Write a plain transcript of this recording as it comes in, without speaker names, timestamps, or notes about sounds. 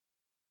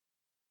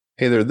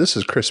Hey there, this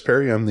is Chris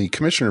Perry. I'm the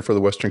commissioner for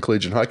the Western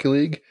Collegiate Hockey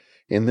League,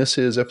 and this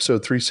is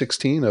episode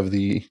 316 of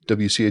the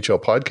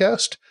WCHL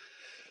Podcast.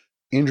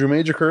 Andrew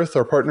Magerkurth,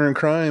 our partner in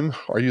crime,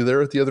 are you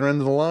there at the other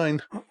end of the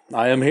line?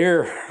 I am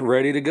here,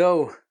 ready to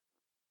go.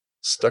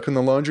 Stuck in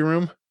the laundry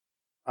room?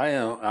 I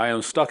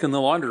am stuck in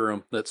the laundry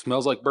room that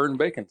smells like burned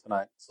bacon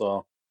tonight.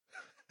 So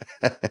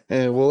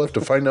We'll have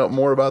to find out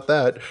more about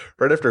that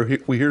right after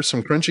we hear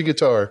some crunchy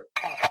guitar.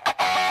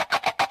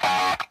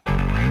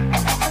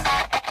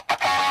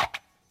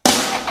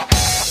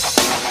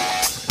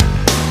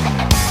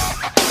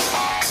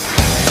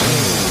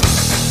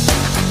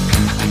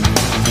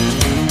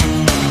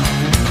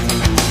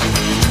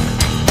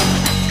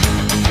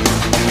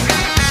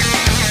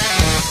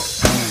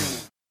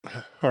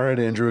 All right,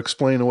 Andrew,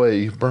 explain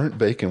away. Burnt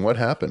bacon. What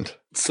happened?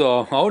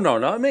 So, oh no,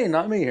 not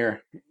me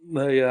here.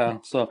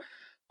 So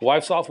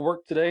wife's off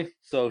work today,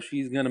 so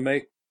she's gonna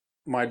make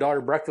my daughter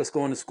breakfast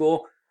going to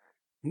school.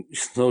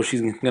 So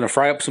she's gonna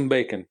fry up some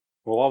bacon.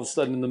 Well, all of a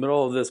sudden, in the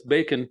middle of this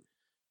bacon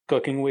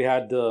cooking, we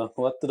had to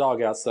let the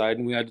dog outside,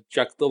 and we had to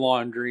check the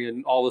laundry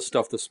and all this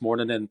stuff this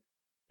morning.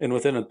 And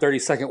within a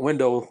 30-second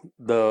window,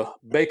 the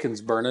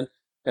bacon's burning,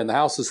 and the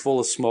house is full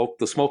of smoke.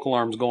 The smoke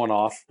alarm's going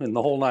off, and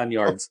the whole 9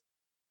 yards.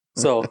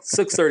 So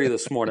 6:30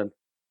 this morning,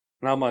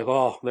 and I'm like,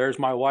 oh, there's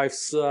my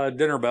wife's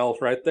dinner bell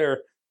right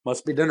there.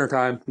 Must be dinner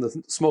time.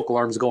 The smoke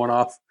alarm's going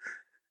off,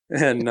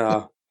 and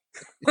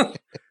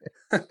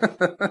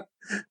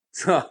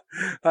so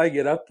I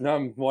get up and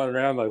I'm wandering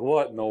around like,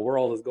 what in the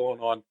world is going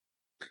on?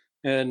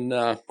 And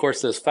of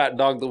course, this fat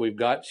dog that we've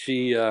got,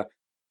 she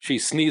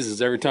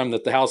sneezes every time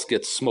that the house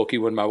gets smoky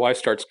when my wife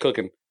starts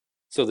cooking.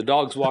 So the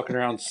dog's walking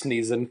around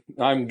sneezing.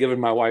 I'm giving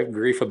my wife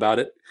grief about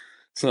it.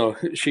 So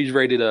she's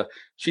ready to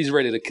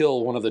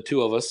kill one of the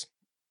two of us.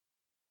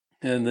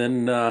 And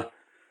then,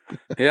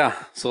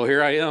 so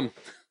here I am.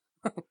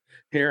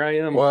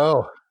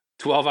 Wow.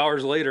 12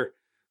 hours later,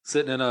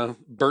 sitting in a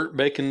burnt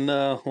bacon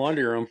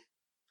laundry room.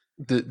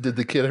 Did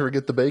the kid ever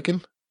get the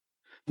bacon?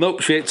 Nope,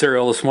 she ate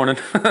cereal this morning.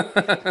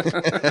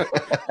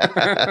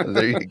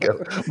 There you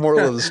go.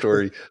 Moral of the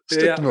story.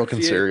 Stick to milk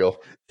and cereal.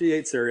 She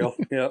ate cereal,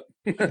 yep.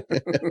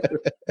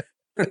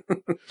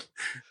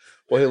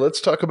 Well, hey, let's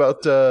talk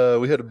about,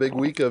 we had a big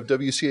week of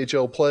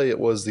WCHL play. It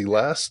was the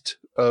last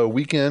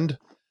weekend,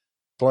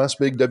 the last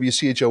big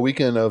WCHL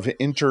weekend of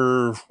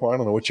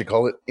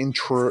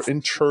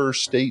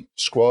interstate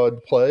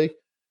squad play.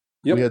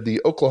 Yep. We had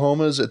the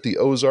Oklahomas at the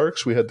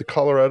Ozarks. We had the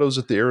Colorados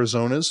at the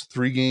Arizonas,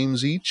 3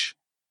 games each.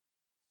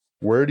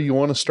 Where do you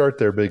want to start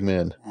there, big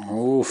man?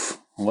 Oof.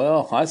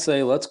 Well, I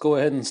say let's go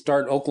ahead and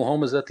start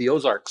Oklahomas at the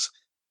Ozarks.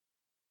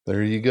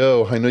 There you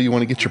go. I know you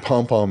want to get your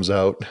pom-poms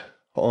out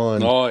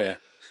on. Oh, yeah.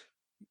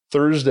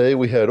 Thursday,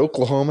 we had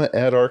Oklahoma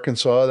at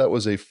Arkansas. That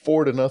was a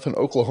 4-0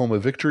 Oklahoma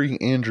victory.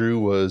 Andrew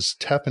was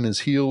tapping his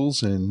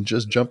heels and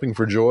just jumping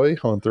for joy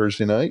on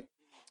Thursday night.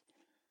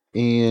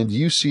 And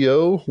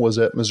UCO was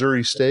at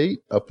Missouri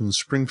State up in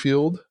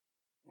Springfield,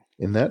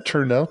 and that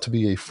turned out to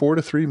be a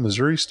 4-3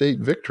 Missouri State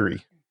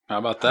victory. How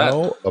about that?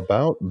 How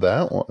about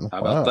that one? How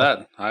about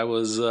that? I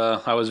was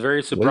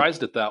very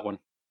surprised at that one.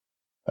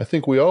 I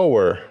think we all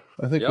were.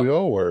 We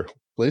all were.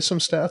 Lay some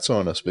stats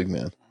on us, big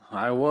man.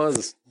 I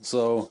was.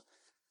 So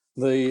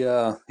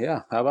how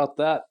about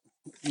that?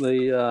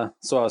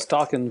 So I was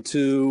talking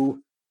to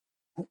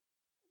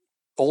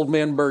Old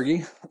Man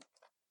Bergie,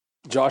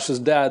 Josh's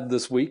dad,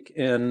 this week,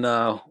 and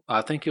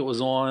I think it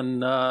was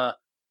on it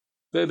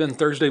had been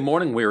Thursday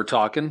morning we were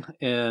talking,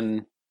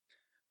 and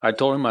I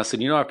told him, I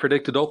said, I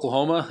predicted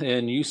Oklahoma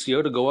and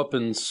UCO to go up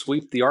and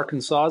sweep the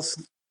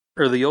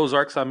the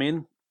Ozarks,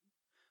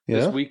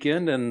 this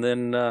weekend. And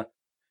then and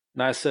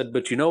I said,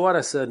 but you know what?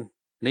 I said,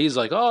 and he's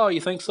like, oh,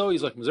 you think so?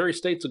 He's like, Missouri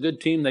State's a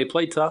good team. They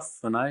play tough.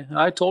 And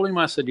I told him,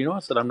 I said,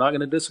 I'm not going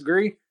to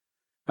disagree.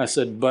 I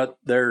said, but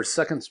their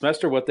second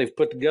semester, what they've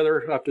put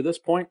together up to this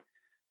point,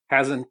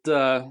 hasn't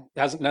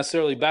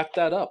necessarily backed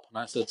that up. And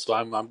I said, so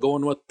I'm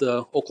going with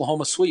the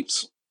Oklahoma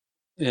sweeps.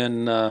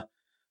 And I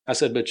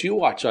said, but you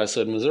watch. I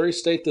said, Missouri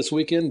State this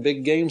weekend,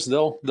 big games.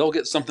 They'll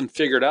get something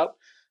figured out,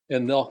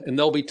 and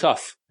they'll be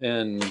tough.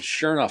 And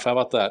sure enough, how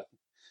about that?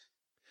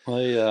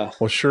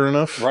 Well, sure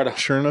enough,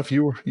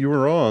 you were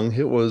wrong.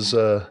 It was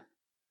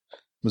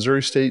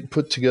Missouri State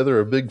put together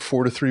a big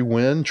 4-3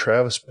 win.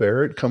 Travis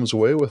Barrett comes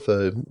away with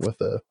a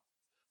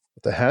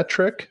hat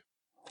trick.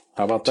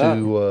 How about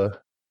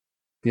that?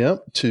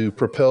 To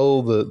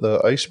propel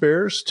the Ice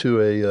Bears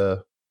to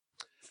a.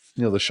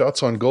 The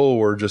shots on goal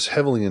were just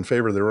heavily in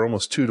favor. They were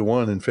almost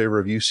 2-1 in favor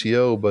of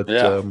UCO, but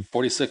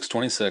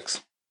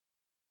 46-26.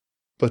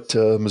 But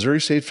Missouri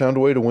State found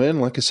a way to win.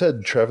 Like I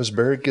said, Travis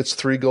Barrett gets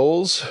 3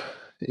 goals,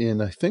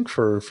 and I think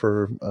for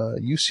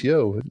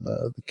UCO,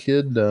 the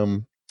kid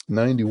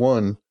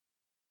 91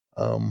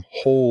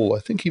 Hole, I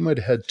think he might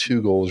have had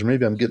 2 goals, or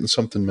maybe I'm getting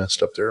something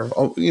messed up there.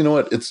 Oh, you know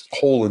what? It's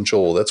Hole and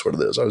Joel. That's what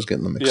it is. I was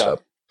getting them mixed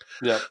up.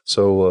 Yeah.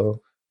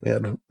 So. We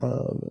had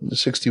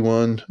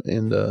 61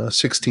 and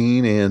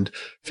 16 and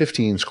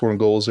 15 scoring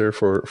goals there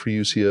for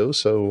UCO.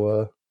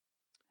 So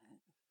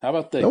How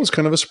about That was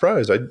kind of a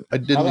surprise. I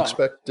didn't about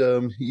expect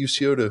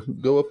UCO to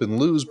go up and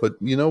lose, but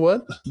you know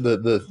what?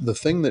 The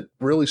thing that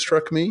really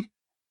struck me,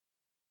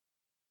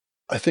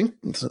 I think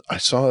I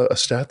saw a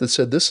stat that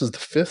said this is the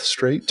 5th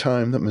straight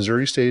time that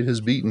Missouri State has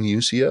beaten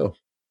UCO.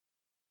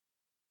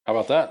 how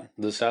about that?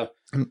 It's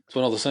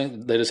one of those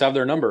things. They just have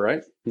their number,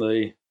 right?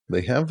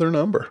 They have their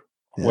number.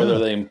 Whether Yeah.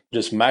 they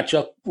just match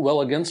up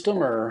well against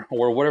them or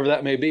whatever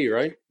that may be,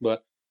 right?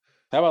 But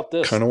how about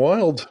this? Kind of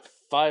wild.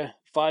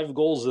 Five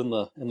goals in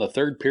the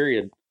third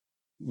period,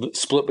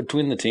 split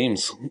between the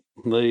teams.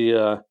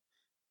 The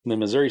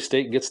Missouri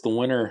State gets the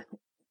winner.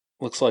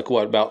 Looks like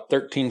about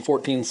 13,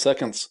 14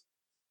 seconds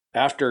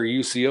after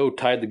UCO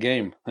tied the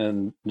game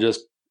and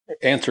just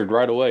answered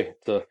right away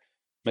to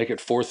make it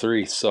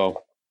 4-3.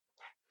 So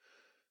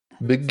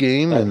big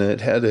game, and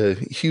it had a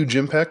huge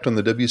impact on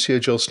the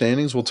WCHL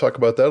standings. We'll talk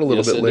about that a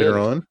little bit later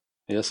on.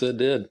 Yes, it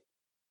did.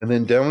 And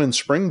then down in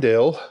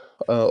Springdale,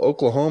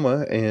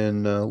 Oklahoma,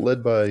 and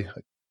led by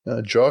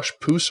Josh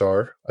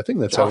Pusar. I think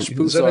that's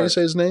is that how you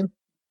say his name?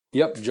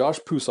 Yep, Josh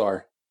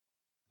Pusar.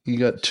 He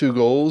got 2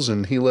 goals,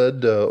 and he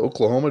led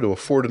Oklahoma to a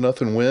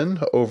 4-0 win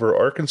over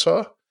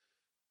Arkansas.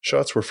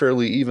 Shots were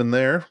fairly even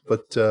there,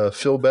 but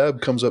Phil Babb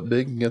comes up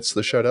big and gets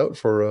the shutout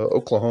for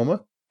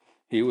Oklahoma.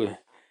 He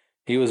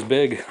was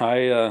big.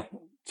 So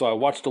I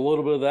watched a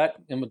little bit of that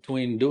in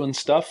between doing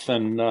stuff,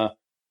 and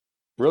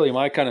really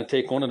my kind of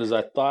take on it is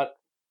I thought,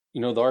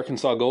 the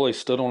Arkansas goalie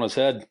stood on his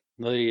head.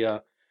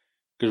 Because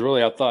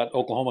really I thought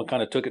Oklahoma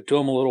kind of took it to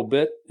him a little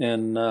bit,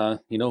 and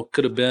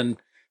could have been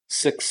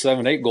 6,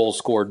 7, 8 goals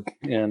scored,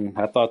 and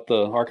I thought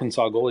the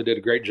Arkansas goalie did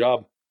a great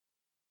job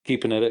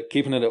keeping it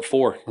at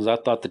 4, because I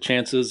thought the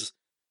chances,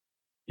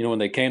 when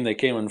they came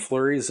in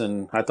flurries,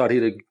 and I thought he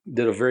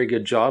did a very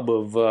good job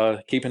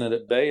of keeping it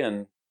at bay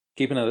and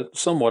keeping it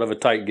somewhat of a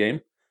tight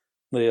game,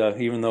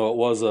 even though it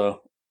was a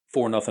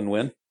 4-0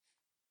 win.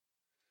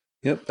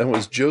 Yep, that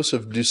was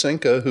Joseph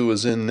Dusenka who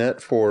was in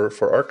net for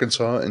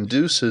Arkansas, and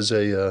Deuce is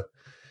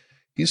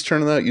he's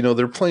turning out.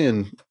 They're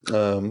playing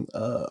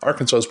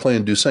Arkansas is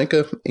playing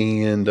Dusenka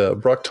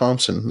and Brock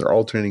Thompson. They're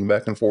alternating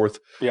back and forth.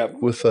 Yep.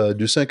 With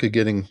Dusenka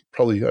getting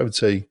probably, I would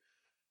say,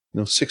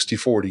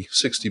 60-40,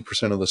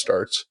 60% of the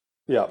starts.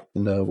 Yeah.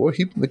 And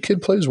the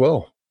kid plays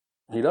well.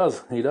 He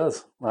does.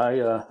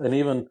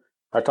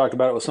 I talked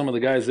about it with some of the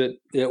guys at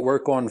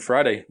work on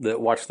Friday that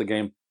watched the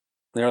game.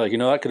 They're like,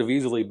 that could have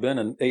easily been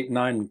an 8,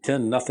 9,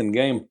 10-0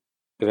 game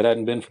if it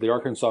hadn't been for the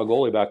Arkansas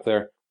goalie back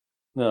there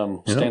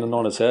standing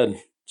on his head.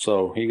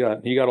 So he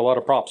got a lot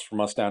of props from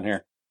us down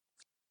here.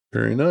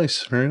 Very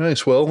nice, very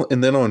nice. Well,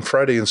 and then on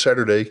Friday and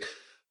Saturday,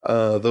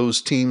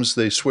 those teams,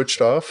 they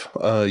switched off.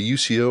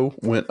 UCO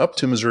went up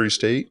to Missouri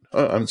State.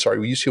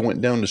 UCO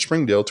went down to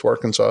Springdale to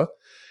Arkansas,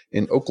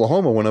 and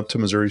Oklahoma went up to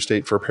Missouri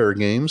State for a pair of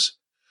games.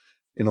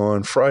 And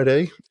on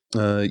Friday,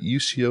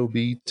 UCO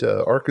beat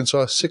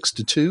Arkansas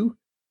 6-2,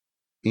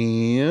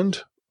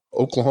 and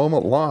Oklahoma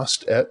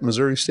lost at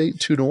Missouri State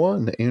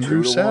 2-1.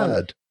 Andrew, 2-1.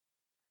 Sad.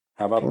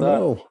 How about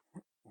that?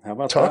 How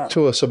about Talk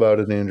to us about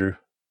it, Andrew.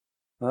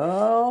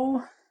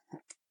 Oh,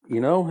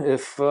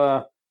 if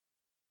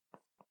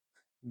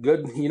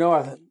good,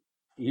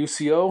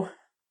 UCO,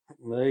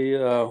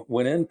 they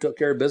went in, took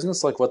care of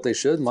business like what they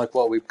should and like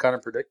what we kind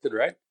of predicted,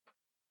 right?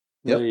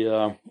 Yep.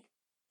 They,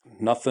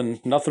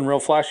 nothing real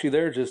flashy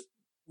there, just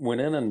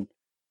went in and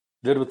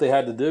did what they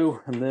had to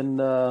do. And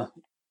then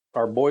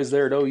our boys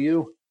there at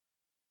OU,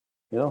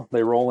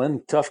 they roll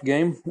in, tough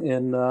game,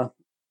 and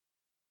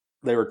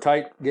they were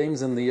tight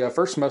games in the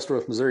first semester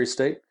with Missouri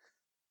State.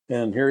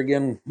 And here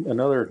again,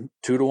 another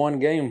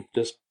 2-1 game.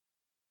 Just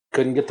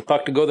couldn't get the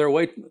puck to go their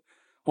way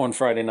on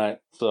Friday night.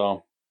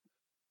 So,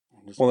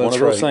 one of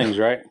those things,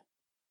 right?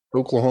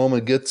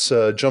 Oklahoma jumps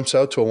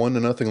out to a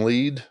 1-0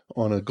 lead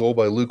on a goal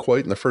by Luke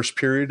White in the first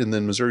period, and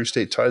then Missouri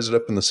State ties it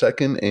up in the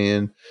second.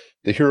 And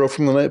the hero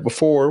from the night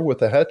before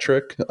with a hat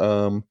trick,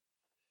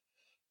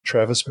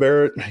 Travis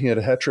Barrett, he had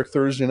a hat trick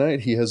Thursday night.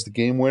 He has the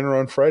game winner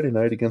on Friday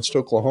night against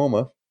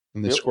Oklahoma.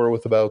 And they score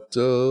with about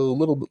a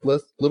little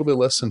bit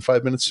less than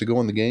 5 minutes to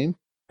go in the game.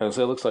 I would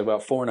say it looks like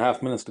about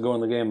 4.5 minutes to go in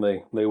the game.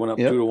 They went up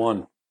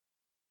 2-1.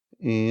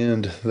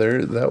 And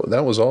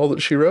that was all that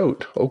she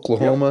wrote.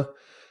 Oklahoma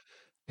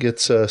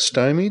gets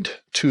stymied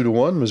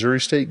 2-1.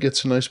 Missouri State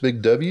gets a nice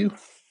big W.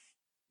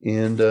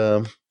 And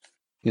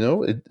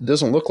it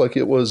doesn't look like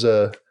it was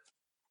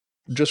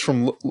just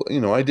from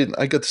I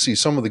got to see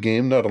some of the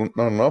game, not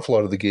an awful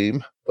lot of the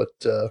game, but.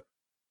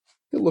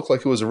 It looked like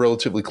it was a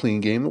relatively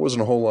clean game. There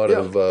wasn't a whole lot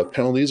of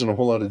penalties and a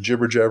whole lot of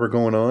jibber-jabber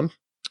going on.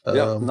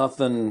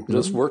 Nothing,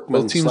 just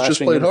workmen. Both teams just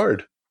played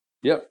hard.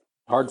 Yep,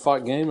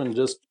 hard-fought game and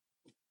just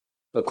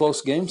a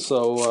close game,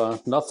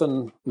 so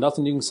nothing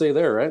you can say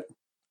there, right?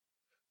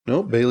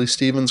 Nope, Bailey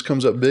Stevens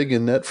comes up big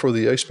in net for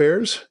the Ice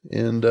Bears.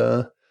 And,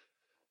 and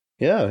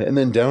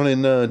then down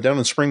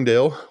in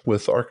Springdale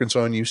with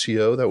Arkansas and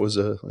UCO, that was,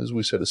 as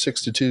we said, a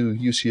 6-2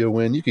 UCO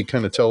win. You could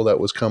kind of tell that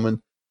was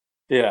coming.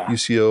 Yeah.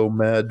 UCO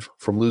mad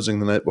from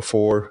losing the night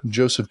before.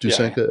 Joseph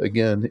Dusenka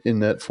again in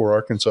net for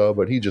Arkansas,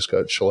 but he just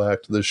got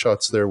shellacked. The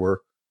shots there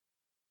were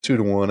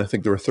 2-1. I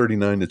think they were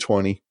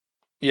 39-20.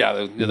 Yeah,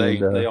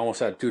 And they almost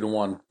had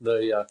 2-1.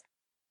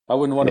 I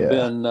wouldn't want to yeah,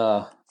 been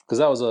because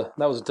that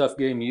was a tough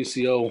game.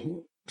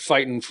 UCO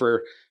fighting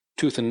for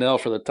tooth and nail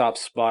for the top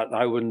spot.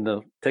 I wouldn't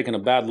have taken a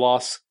bad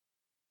loss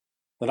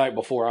the night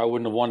before. I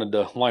wouldn't have wanted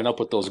to line up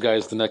with those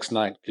guys the next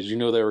night because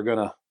they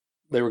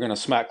were gonna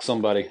smack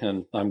somebody,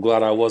 and I'm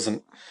glad I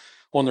wasn't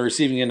on the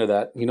receiving end of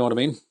that. You know what I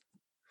mean?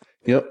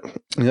 yep.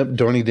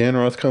 Donnie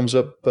Danroth comes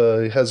up,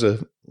 has a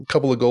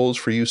couple of goals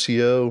for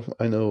UCO.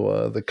 I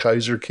know the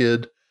Kaiser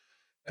kid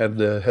had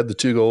the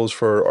 2 goals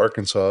for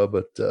Arkansas,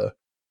 but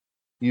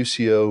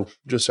UCO um,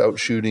 just out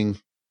shooting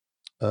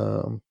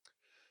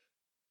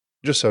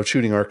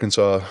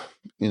Arkansas.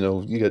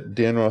 You got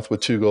Danroth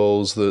with 2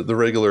 goals. The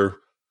regular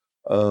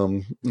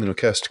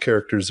cast of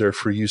characters there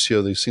for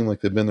UCO. They seem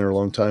like they've been there a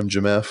long time.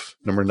 Jamef,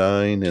 number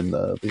 9, and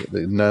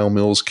the Nile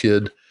Mills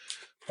kid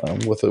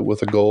with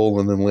a goal,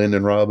 and then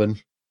Landon Robin.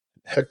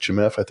 Heck,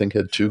 Jamef I think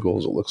had 2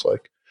 goals. It looks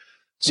like.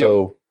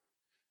 So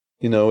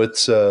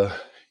it's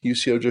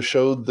UCO just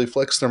showed they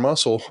flexed their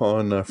muscle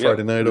on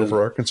Friday night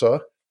over Arkansas.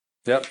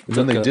 Yep. And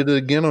then they did it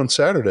again on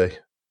Saturday.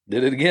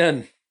 Did it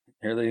again.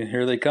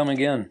 Here they come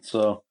again.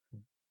 So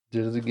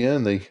did it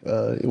again.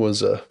 It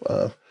was a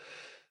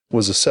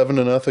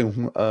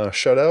 7-0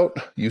 shutout.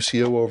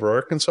 UCO over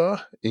Arkansas,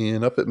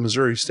 and up at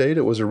Missouri State,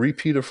 it was a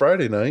repeat of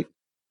Friday night.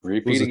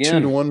 It was a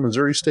 2-1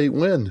 Missouri State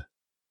win.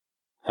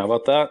 How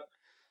about that?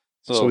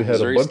 So we had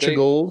Missouri a bunch of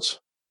goals.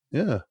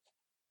 Yeah,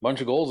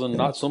 bunch of goals and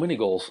not so many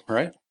goals,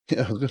 right?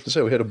 Yeah, I was going to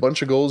say we had a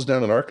bunch of goals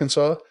down in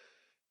Arkansas,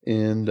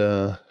 and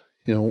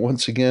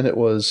once again it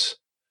was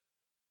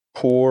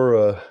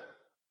poor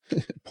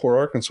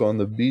Arkansas on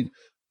the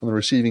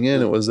receiving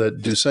end. It was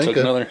that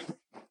Dusenka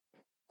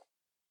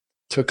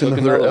took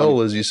another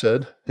L, as you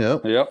said. Yeah.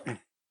 Yep. I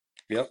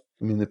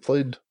mean, they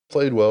played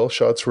well.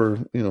 Shots were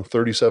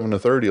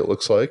 37-30. It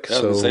looks like.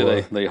 Yeah, so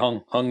say they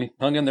hung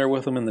in there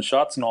with them in the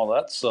shots and all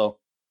that. So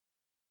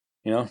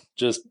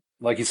just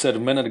like you said a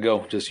minute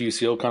ago, just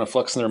UCO kind of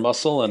flexing their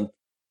muscle and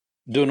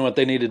doing what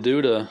they need to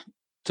do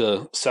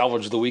to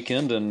salvage the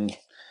weekend and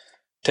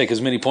take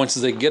as many points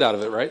as they can get out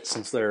of it, right?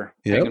 Since they're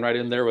hanging right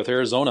in there with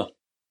Arizona.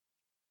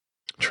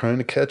 Trying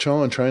to catch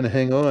on, trying to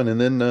hang on.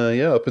 And then,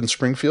 up in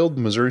Springfield,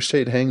 Missouri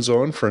State hangs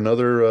on for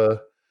another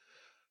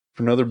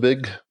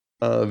big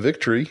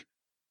victory.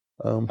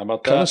 How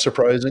about that? Kind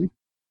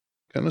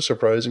of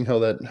surprising how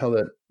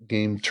that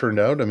game turned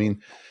out. I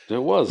mean,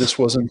 it was. This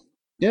wasn't.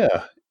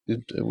 Yeah,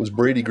 it was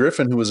Brady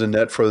Griffin who was in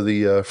net for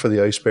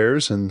the Ice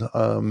Bears, and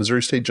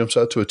Missouri State jumps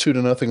out to a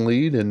 2-0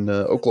 lead, and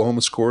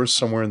Oklahoma scores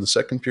somewhere in the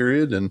second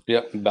period. And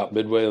about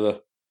midway of the.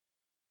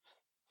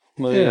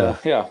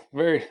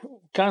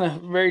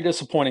 Very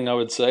disappointing, I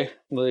would say.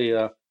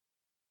 To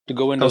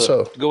go into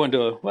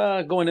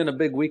a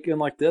big weekend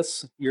like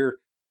this, you're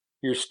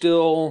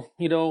still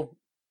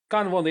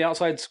kind of on the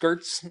outside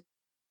skirts,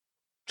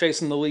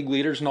 chasing the league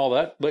leaders and all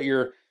that, but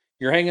you're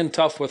hanging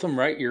tough with them,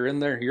 right? You're in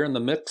there, you're in the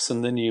mix,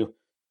 and then you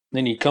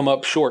come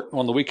up short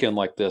on the weekend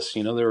like this.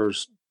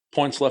 There's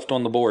points left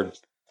on the board.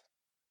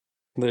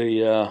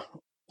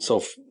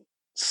 So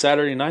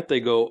Saturday night they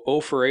go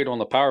 0 for 8 on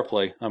the power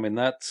play. I mean,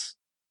 that's.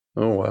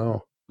 Oh,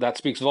 wow. That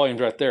speaks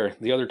volumes right there.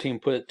 The other team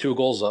put 2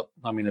 goals up.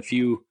 I mean, if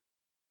you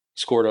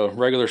scored a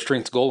regular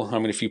strength goal, I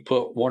mean, if you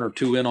put 1 or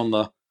 2 in on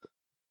the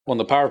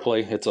power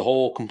play, it's a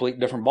whole complete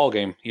different ball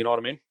game. You know what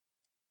I mean?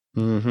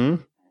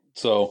 Mm-hmm.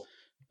 So,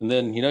 and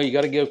then, you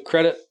got to give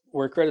credit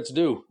where credit's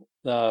due.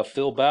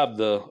 Phil Babb,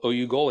 the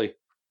OU goalie,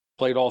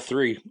 played all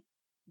 3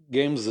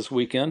 games this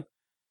weekend,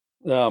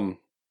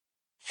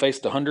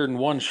 faced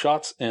 101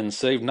 shots and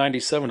saved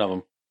 97 of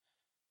them.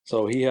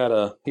 So he had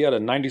a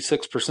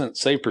 96%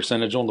 save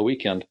percentage on the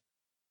weekend.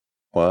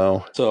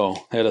 Wow. So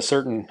at a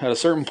certain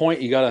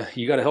point, you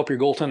gotta help your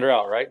goaltender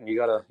out, right? And you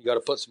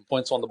gotta put some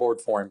points on the board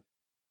for him.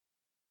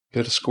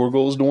 Got to score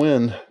goals to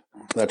win.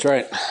 That's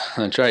right.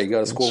 You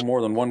got to score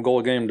more than 1 goal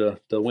a game to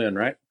win,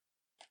 right?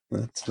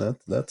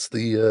 That's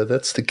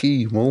the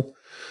key. We'll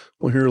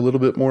hear a little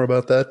bit more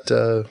about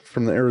that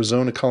from the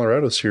Arizona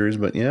Colorado series,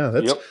 but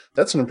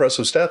that's an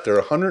impressive stat there.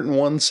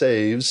 101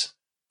 saves,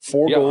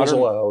 4 goals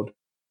allowed.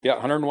 Yeah,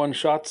 101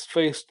 shots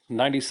faced,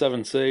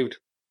 97 saved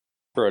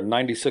for a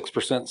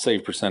 96%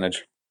 save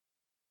percentage.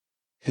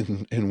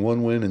 In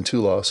 1 win and 2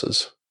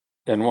 losses.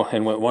 And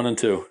went 1 and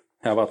 2.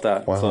 How about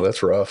that? Wow,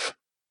 that's rough.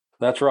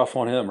 That's rough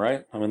on him,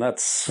 right? I mean,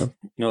 that's rough.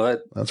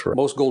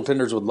 Most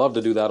goaltenders would love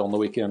to do that on the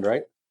weekend,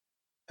 right?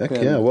 Heck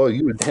yeah! Well,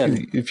 you would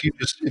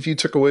if you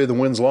took away the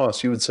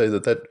wins-loss, you would say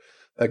that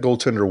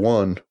goaltender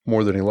won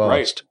more than he lost.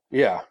 Right?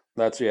 Yeah,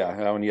 I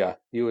mean,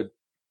 you would.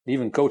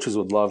 Even coaches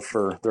would love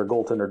for their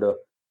goaltender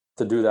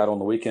to do that on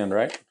the weekend,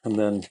 right? And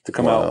then to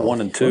come out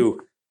 1 and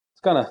 2,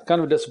 it's kind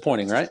of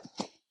disappointing, right?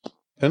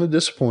 Kind of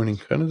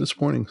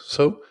disappointing.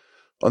 So,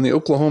 on the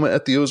Oklahoma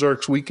at the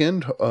Ozarks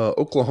weekend,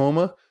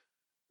 Oklahoma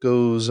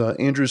goes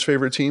Andrew's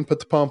favorite team. Put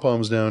the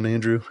pom-poms down,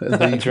 Andrew.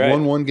 They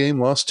won 1 game,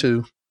 lost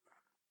 2.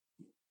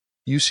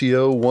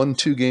 UCO won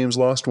 2 games,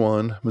 lost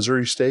 1.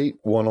 Missouri State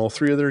won all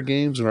 3 of their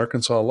games, and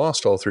Arkansas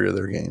lost all 3 of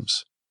their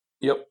games.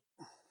 Yep.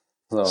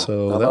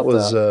 So that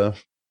was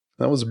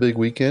that was a big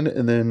weekend.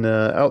 And then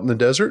out in the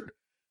desert,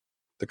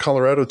 the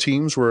Colorado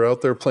teams were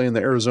out there playing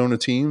the Arizona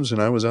teams,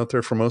 and I was out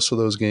there for most of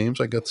those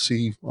games. I got to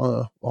see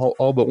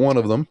all but one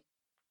of them.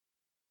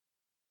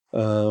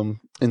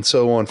 And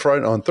so on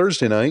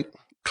Thursday night,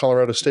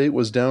 Colorado State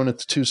was down at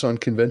the Tucson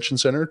Convention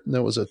Center.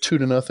 That was a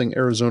 2-0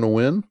 Arizona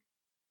win.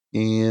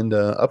 And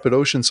up at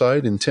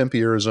Oceanside in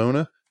Tempe,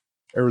 Arizona,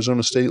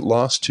 Arizona State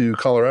lost to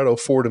Colorado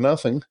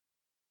 4-0.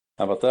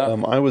 How about that?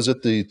 I was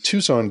at the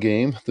Tucson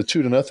game, the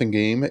 2-0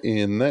 game,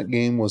 and that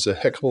game was a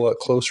heck of a lot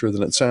closer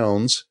than it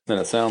sounds. Then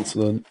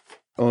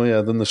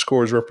the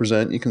scores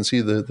represent. You can see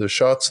the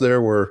shots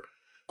there were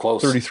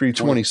close,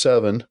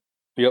 33-27.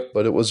 Yep.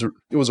 But it was a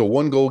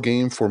 1-goal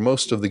game for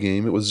most of the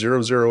game. It was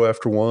 0-0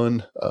 after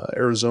one.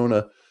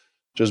 Arizona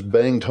just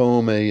banged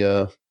home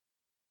it's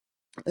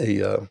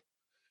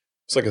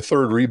like a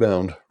third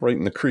rebound right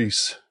in the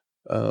crease.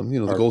 The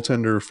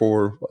goaltender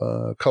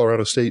for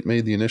Colorado State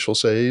made the initial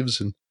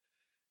saves, and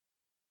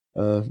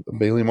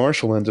Bailey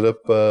Marshall ended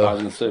up. I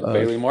was going to say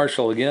Bailey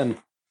Marshall again.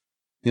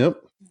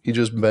 Yep, he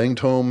just banged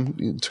home.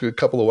 He took a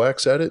couple of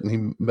whacks at it, and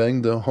he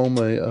banged home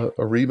a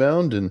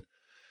rebound, and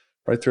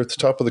right there at the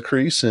top of the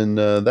crease, and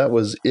that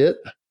was it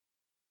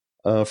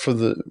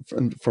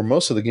for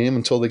most of the game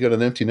until they got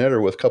an empty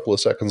netter with a couple of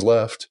seconds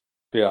left.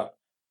 Yeah,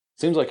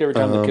 seems like every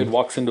time the kid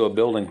walks into a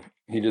building,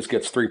 he just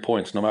gets 3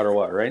 points no matter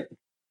what, right?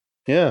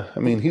 Yeah, I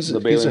mean he's a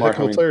heck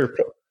of a player,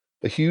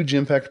 a huge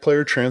impact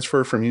player.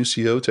 Transfer from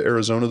UCO to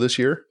Arizona this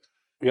year.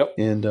 Yep,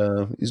 and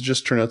he's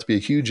just turned out to be a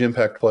huge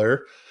impact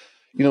player.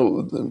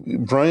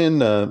 Brian,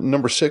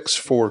 number 6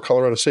 for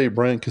Colorado State,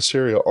 Brian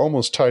Casaria,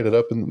 almost tied it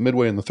up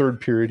midway in the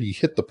third period. He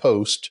hit the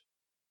post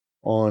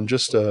on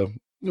just it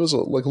was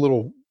like a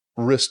little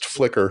wrist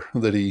flicker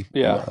that he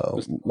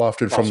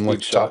lofted from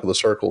like the top of the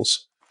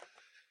circles.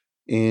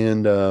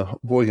 And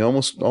boy, he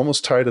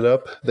almost tied it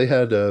up. They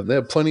had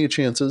plenty of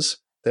chances.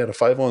 They had a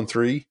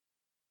 5-on-3.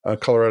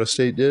 Colorado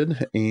State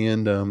did,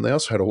 and they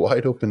also had a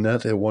wide open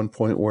net at one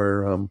point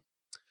where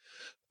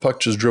puck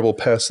just dribbled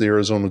past the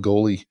Arizona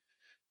goalie.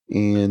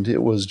 And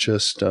it was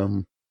just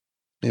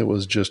they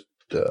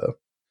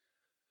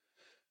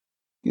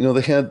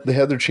had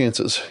their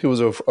chances. It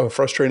was a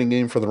frustrating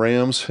game for the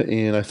Rams,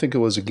 and I think it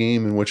was a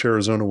game in which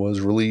Arizona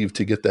was relieved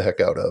to get the heck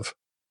out of.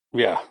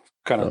 Yeah,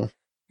 kind of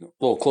a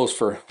little close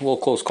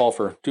call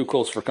for too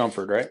close for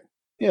comfort, right?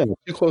 Yeah,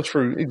 too close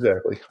for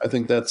exactly. I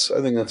think that's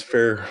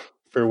fair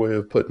way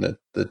of putting it.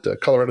 That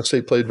Colorado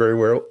State played very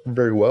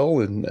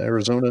well, and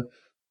Arizona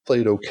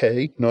played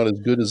okay, not as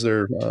good as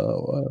they're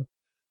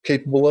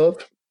capable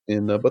of.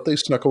 But they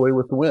snuck away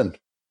with the win.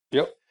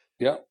 Yep.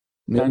 Up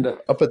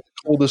at the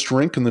coldest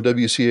rink in the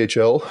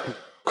WCHL.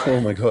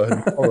 Oh my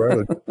God,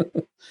 Colorado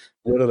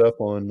lit it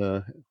up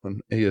on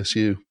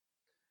ASU.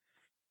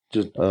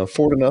 Just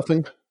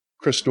 4-0.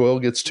 Chris Doyle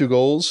gets 2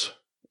 goals,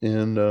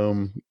 and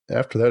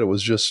after that, it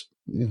was just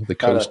they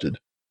coasted.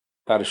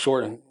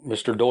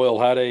 Mr. Doyle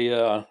had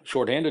a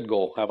shorthanded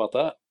goal. How about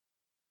that?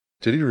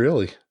 Did he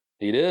really?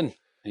 He did.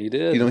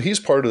 He's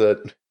part of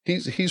that.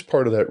 He's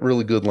part of that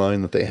really good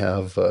line that they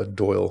have,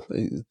 Doyle.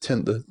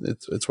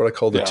 It's what I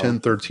call the 10,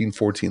 13,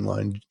 14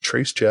 line.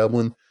 Trace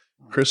Jablin,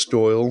 Chris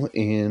Doyle,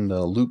 and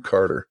Luke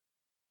Carter.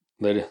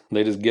 They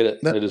just get it.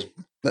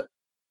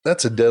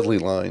 That's a deadly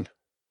line.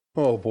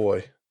 Oh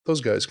boy, those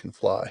guys can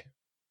fly.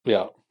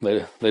 Yeah,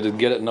 they just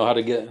get it. Know how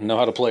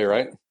to play,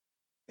 right?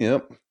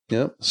 Yep.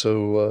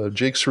 So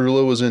Jake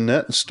Cerullo was in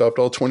net and stopped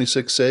all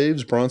 26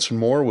 saves. Bronson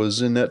Moore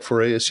was in net for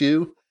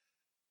ASU.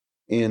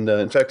 And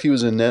in fact, he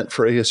was in net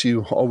for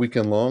ASU all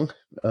weekend long.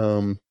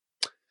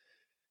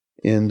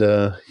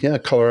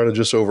 Colorado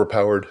just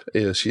overpowered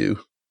ASU.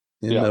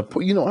 And,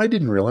 I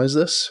didn't realize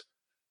this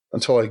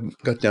until I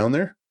got down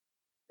there.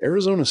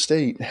 Arizona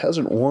State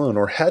hadn't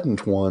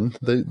won.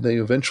 They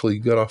eventually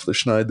got off the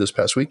schneid this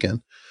past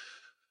weekend.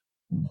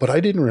 But I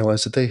didn't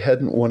realize that they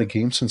hadn't won a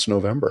game since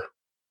November.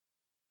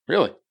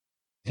 Really?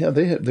 Yeah,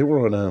 they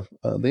were on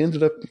they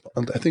ended up,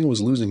 I think it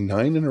was losing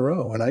 9 in a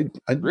row, and I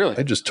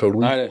just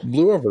totally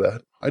blew over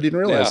that. I didn't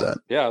realize that.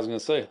 Yeah, I was going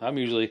to say I'm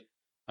usually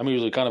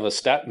kind of a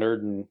stat nerd,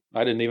 and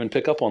I didn't even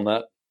pick up on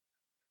that.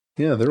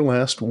 Yeah, their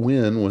last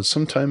win was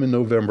sometime in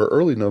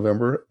early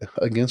November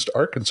against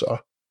Arkansas.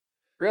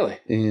 Really?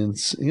 And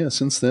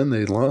since then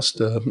they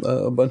lost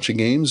a bunch of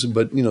games,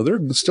 but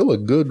they're still a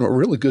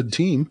really good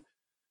team.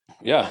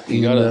 Yeah,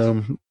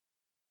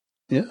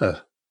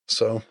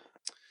 So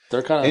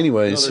they're kind of.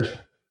 Anyways,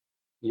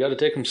 you got to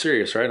take them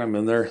serious, right? I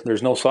mean,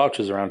 there's no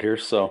slouches around here,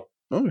 so.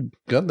 Oh,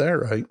 got that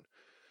right.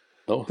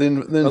 Oh,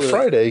 then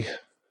Friday,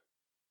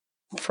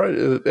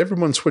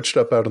 everyone switched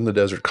up out in the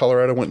desert.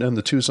 Colorado went down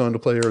to Tucson to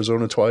play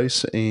Arizona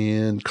twice,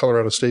 and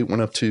Colorado State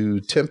went up to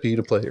Tempe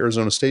to play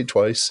Arizona State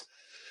twice.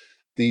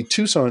 The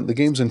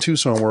games in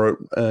Tucson were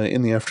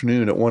in the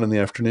afternoon at 1 in the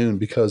afternoon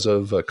because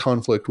of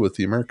conflict with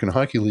the American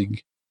Hockey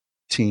League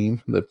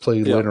team that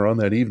played later on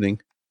that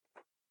evening.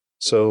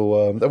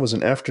 So that was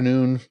an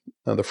afternoon,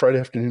 the Friday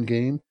afternoon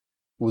game.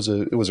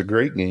 It was a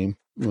great game.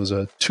 It was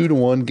a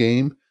 2-1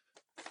 game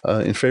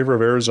in favor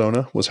of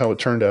Arizona was how it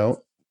turned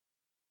out.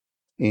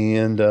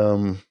 And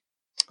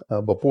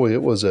But boy,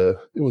 it was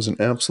an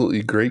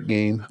absolutely great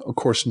game. Of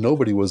course,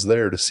 nobody was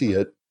there to see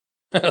it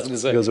I was gonna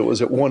say because it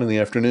was at 1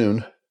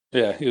 p.m.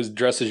 yeah, it was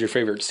dressed as your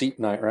favorite seat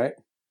night, right?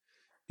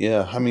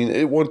 Yeah, I mean,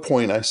 at one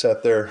point I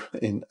sat there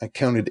and I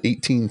counted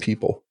 18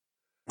 people.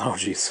 Oh,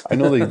 jeez. I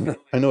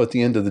know at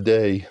the end of the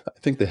day, I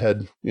think they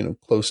had,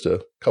 close to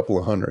a couple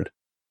of hundred.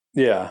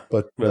 Yeah,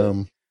 But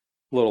a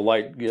little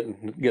light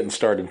getting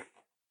started.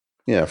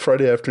 yeah,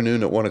 Friday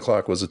afternoon at 1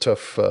 o'clock was a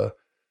tough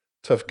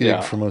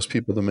gig for most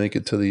people to make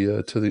it to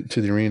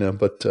the arena.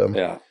 But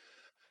Yeah.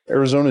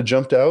 Arizona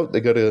jumped out.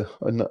 They got a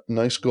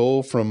nice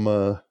goal from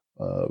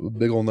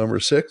big old number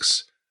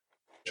 6,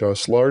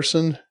 Josh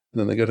Larson. And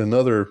then they got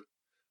another,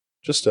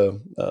 just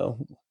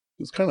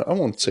it's kind of, I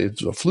won't say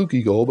it's a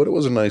fluky goal, but it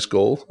was a nice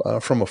goal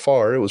from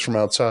afar. It was from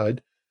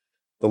outside.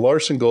 The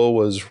Larson goal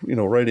was,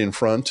 right in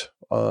front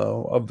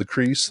of the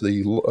crease.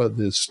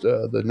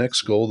 The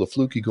next goal, the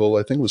fluky goal,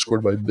 I think was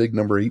scored by big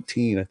number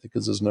 18. I think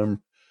is his number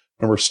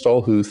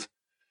Stallhuth.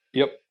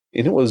 Yep.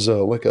 And it was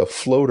like a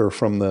floater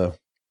from the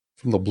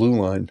blue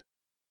line.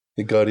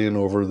 It got in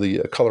over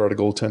the Colorado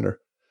goaltender.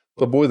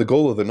 But boy, the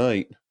goal of the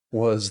night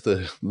was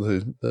the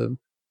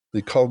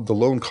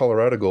lone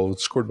Colorado goal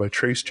scored by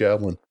Trace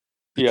Javelin.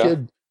 The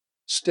kid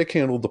stick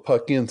handled the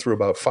puck in through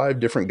about 5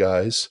 different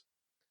guys,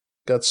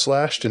 got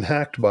slashed and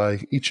hacked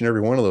by each and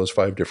every one of those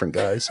 5 different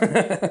guys,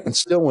 and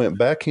still went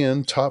back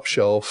in top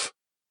shelf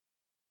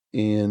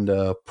and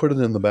put it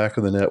in the back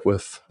of the net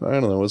with, I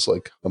don't know, it was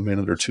like a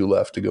minute or 2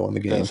 left to go in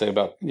the game. I'd say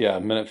about,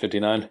 minute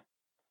 59.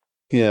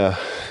 Yeah,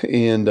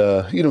 and,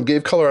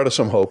 gave Colorado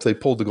some hope. They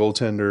pulled the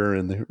goaltender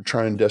and they were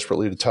trying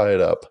desperately to tie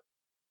it up.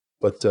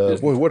 But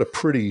boy, what a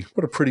pretty!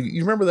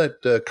 You remember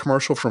that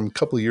commercial from a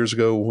couple of years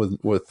ago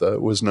with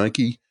was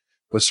Nike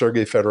with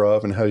Sergei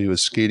Fedorov and how he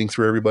was skating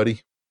through everybody?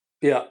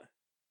 Yeah.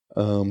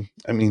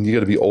 I mean, you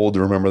got to be old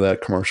to remember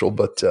that commercial,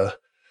 but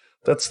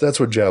that's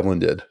what Javelin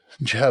did.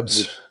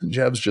 Jabs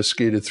just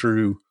skated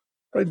through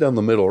right down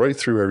the middle, right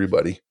through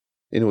everybody,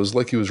 and it was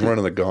like he was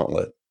running the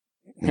gauntlet.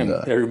 And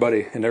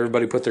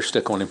everybody put their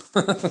stick on him.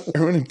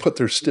 Everybody put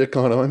their stick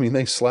on him. I mean,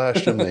 they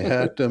slashed him, they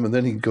hacked him, and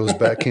then he goes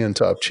backhand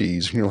top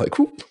cheese, and you're like,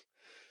 whoop.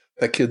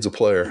 That kid's a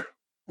player.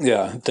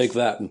 Yeah, take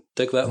that and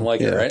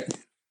like it, right?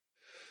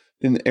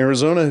 In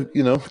Arizona,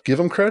 give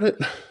them credit.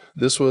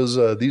 This was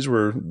a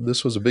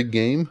big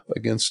game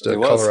against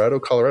Colorado.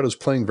 Colorado's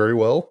playing very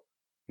well.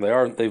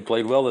 They've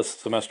played well this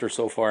semester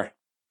so far.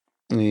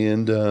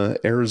 And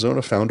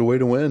Arizona found a way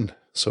to win.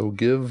 So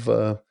give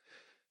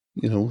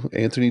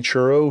Anthony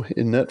Churro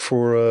in net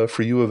for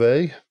U of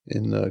A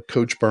and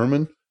Coach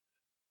Berman.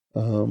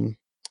 It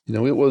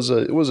was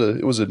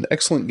an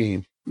excellent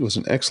game. It was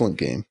an excellent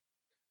game.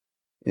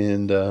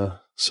 And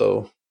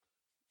so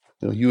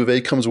U of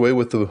A comes away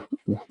with the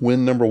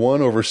win number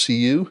 1 over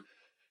CU.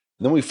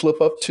 And then we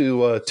flip up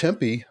to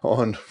Tempe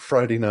on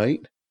Friday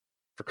night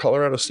for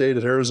Colorado State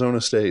at Arizona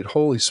State.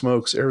 Holy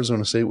smokes,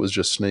 Arizona State was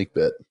just snake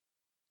bit.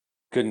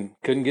 Couldn't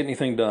get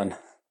anything done.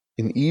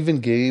 An even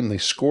game. They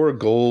score a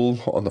goal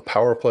on the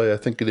power play, I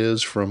think it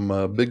is,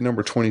 from big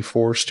number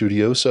 24,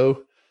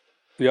 Studioso.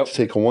 Yep. To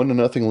take a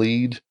 1-0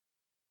 lead.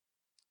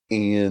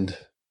 And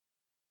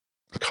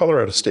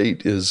Colorado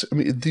State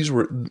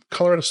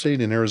Colorado State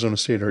and Arizona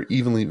State are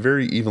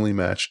very evenly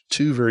matched.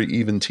 2 very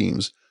even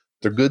teams.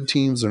 They're good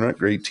teams. They're not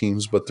great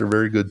teams, but they're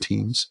very good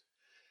teams.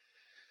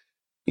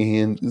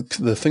 And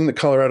the thing that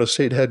Colorado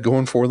State had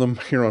going for them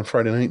here on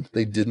Friday night,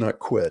 they did not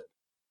quit.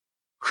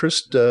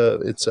 It's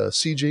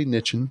CJ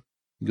Nitchin.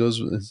 He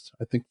goes,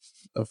 I think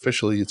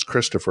officially it's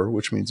Christopher,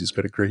 which means he's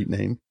got a great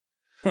name.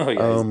 Oh,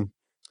 yeah.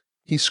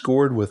 He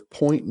scored with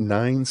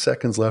 0.9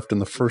 seconds left in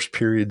the first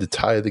period to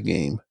tie the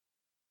game.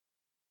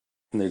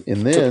 And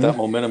then took that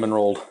momentum and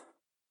rolled.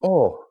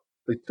 Oh,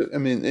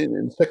 in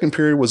the second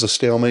period was a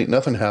stalemate.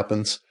 Nothing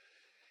happens.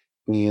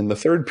 And the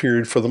third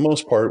period, for the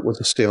most part, was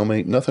a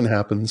stalemate. Nothing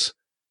happens.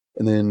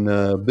 And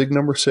then big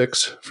number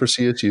 6 for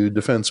CSU,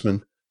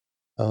 defenseman,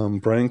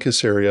 Brian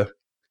Casaria,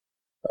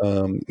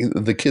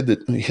 the kid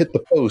that hit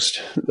the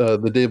post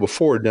the day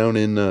before down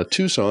in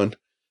Tucson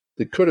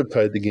that could have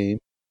tied the game.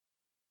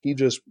 He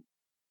just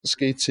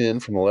skates in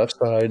from the left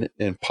side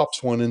and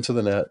pops one into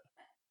the net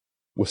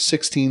with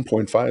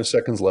 16.5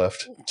 seconds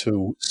left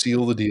to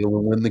seal the deal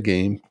and win the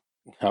game.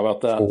 How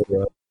about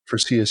that? For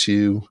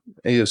CSU.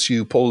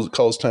 ASU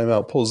calls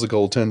timeout, pulls the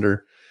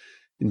goaltender,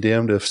 and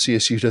damned if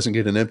CSU doesn't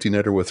get an empty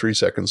netter with 3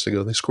 seconds to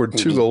go. They scored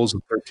 2 goals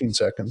in 13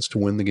 seconds to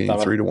win the game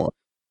 3-1.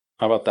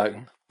 How about that?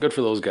 Good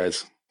for those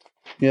guys.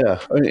 Yeah,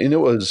 and it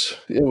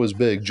was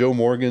big. Joe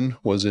Morgan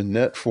was in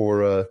net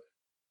for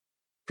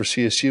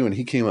CSU, and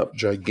he came up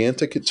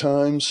gigantic at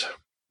times.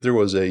 There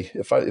was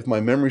if my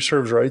memory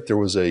serves right, there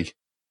was a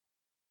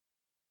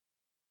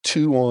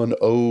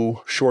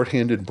 2-on-0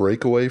 shorthanded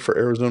breakaway for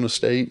Arizona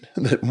State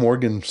that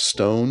Morgan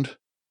stoned.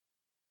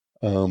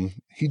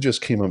 He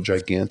just came up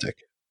gigantic.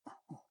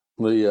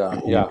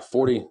 40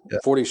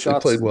 shots. They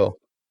played well.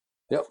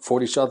 Yep,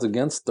 40 shots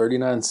against,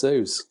 39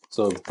 saves.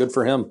 So good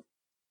for him.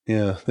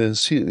 Yeah, and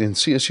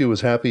CSU was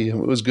happy. It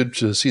was good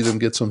to see them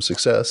get some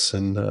success.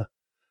 And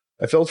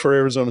I felt for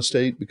Arizona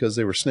State because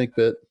they were snake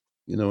bit.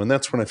 And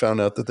that's when I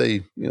found out that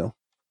they,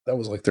 that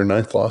was like their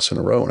 9th loss in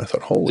a row. And I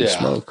thought, holy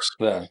smokes.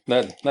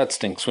 That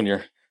stinks when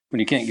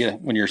you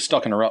can't when you're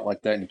stuck in a rut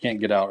like that and you can't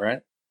get out,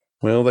 right?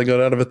 Well, they got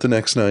out of it the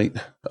next night.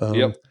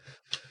 Yep.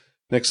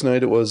 Next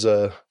night, it was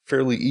a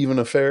fairly even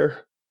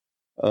affair.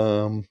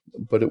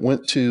 But it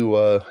went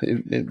to,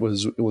 it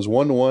was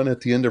 1-1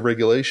 at the end of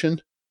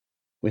regulation.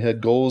 We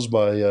had goals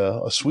by,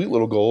 a sweet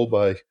little goal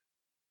by,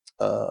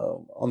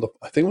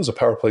 I think it was a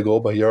power play goal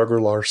by Jager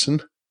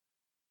Larson.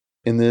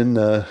 And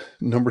then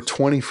number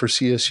 20 for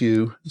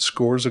CSU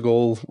scores a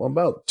goal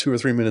about 2 or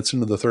 3 minutes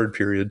into the third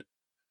period.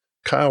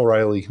 Kyle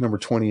Riley, number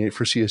 28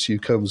 for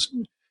CSU, comes.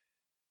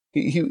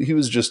 He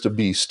was just a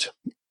beast,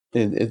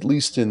 and at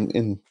least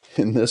in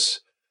this,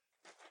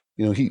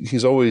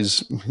 he's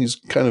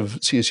kind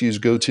of CSU's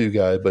go-to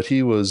guy. But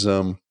he was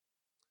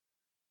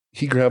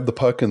he grabbed the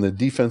puck in the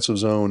defensive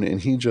zone and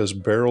he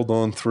just barreled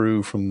on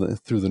through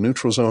the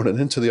neutral zone and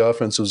into the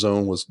offensive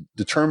zone, was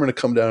determined to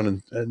come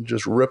down and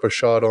just rip a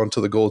shot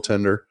onto the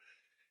goaltender.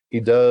 He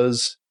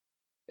does,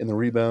 and the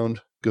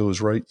rebound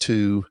goes right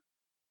to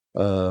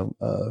a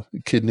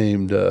kid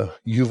named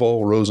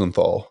Wchl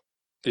Rosenthal.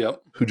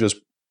 Yep. Who just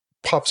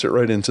pops it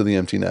right into the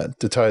empty net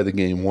to tie the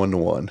game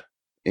 1-1.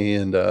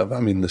 And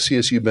the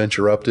CSU bench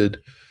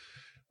erupted.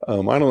 I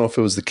don't know if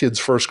it was the kid's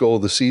first goal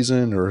of the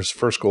season or his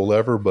first goal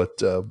ever, but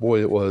boy,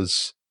 it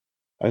was.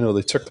 I know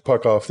they took the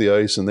puck off the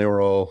ice and they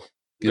were all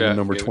giving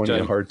number 20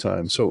 a hard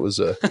time. So it was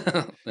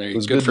it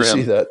was good to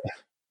see that.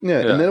 Yeah,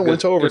 and then it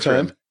went to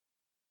overtime.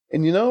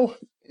 And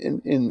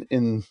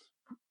in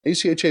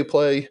ACHA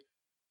play,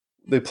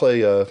 they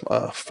play a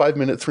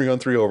 5-minute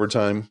 3-on-3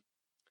 overtime.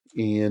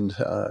 And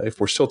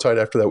if we're still tied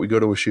after that, we go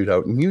to a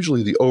shootout. And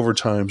usually the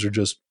overtimes are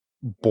just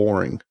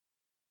boring.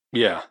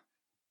 Yeah.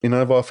 And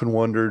I've often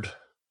wondered,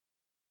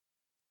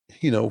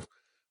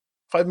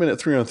 5-minute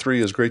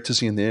 3-on-3 is great to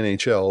see in the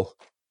NHL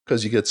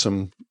because you get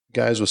some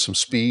guys with some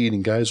speed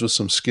and guys with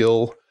some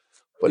skill.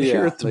 But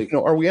here,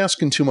 are we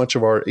asking too much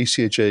of our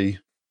ACHA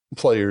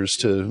players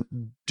to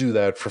do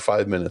that for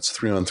 5 minutes,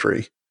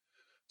 3-on-3?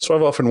 So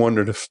I've often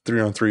wondered if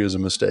 3-on-3 is a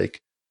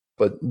mistake.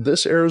 But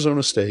this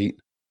Arizona State,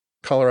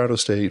 Colorado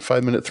State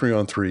 5-minute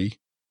 3-on-3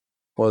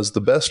 was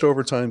the best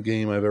overtime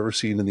game I've ever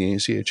seen in the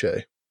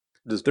ACHA.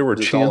 There were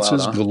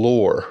chances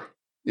galore.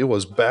 It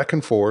was back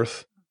and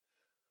forth.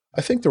 I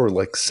think there were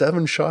like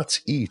 7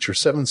 shots each or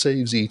 7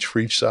 saves each for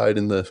each side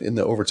in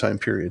the overtime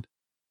period.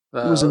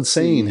 It was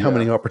insane how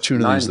many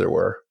opportunities there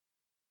were.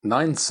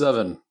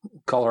 9-7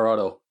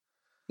 Colorado.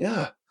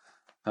 Yeah.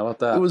 How about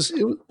that?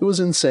 It was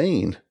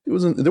insane.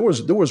 There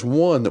was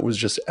one that was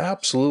just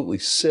absolutely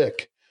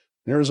sick.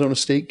 An Arizona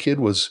State kid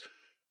was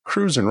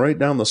cruising right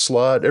down the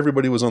slot.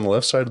 Everybody was on the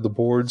left side of the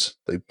boards.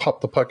 They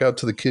popped the puck out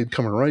to the kid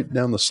coming right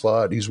down the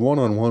slot. He's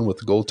one-on-one with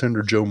the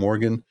goaltender, Joe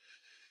Morgan.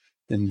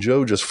 And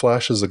Joe just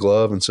flashes the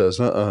glove and says,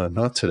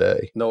 not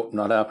today. Nope,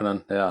 not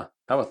happening. Yeah.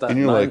 How about that? And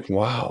you're like,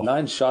 wow.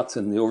 9 shots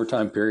in the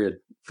overtime period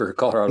for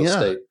Colorado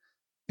State.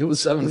 It was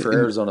 7 for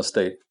Arizona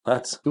State.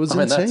 It was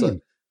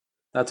insane.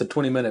 That's a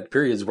 20-minute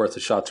period's worth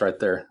of shots right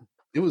there.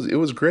 It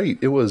was great.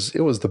 It was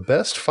the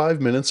best 5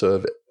 minutes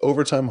of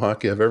overtime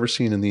hockey I've ever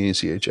seen in the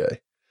ACHA.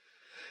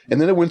 And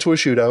then it went to a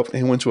shootout.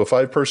 It went to a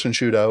 5-person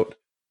shootout.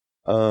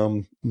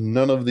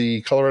 None of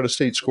the Colorado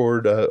State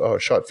scored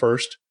shot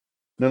first.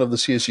 None of the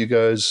CSU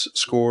guys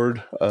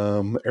scored.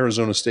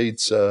 Arizona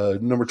State's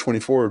number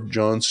 24,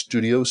 John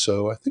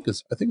Studioso. I think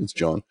it's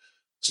John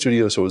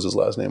Studioso was his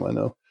last name. I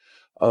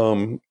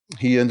know.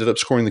 He ended up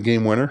scoring the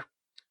game winner,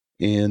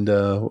 and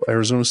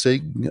Arizona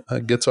State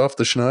gets off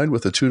the schneid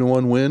with a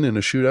 2-1 win in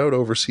a shootout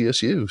over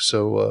CSU.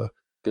 So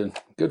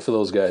good for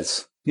those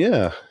guys.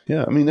 Yeah.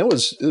 I mean, that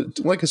was,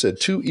 like I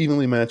said, 2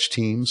 evenly matched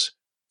teams.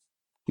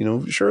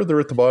 Sure, they're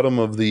at the bottom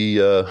of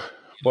the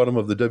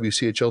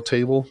WCHL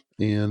table,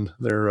 and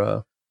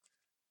they're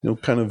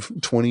kind of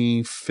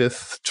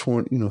 25th,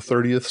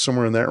 30th,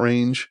 somewhere in that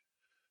range.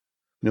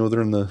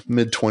 They're in the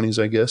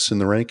mid-20s, I guess, in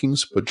the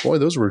rankings. But boy,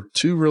 those were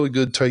 2 really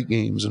good tight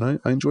games, and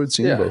I enjoyed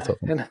seeing both of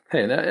them.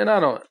 And I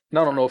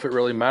don't know if it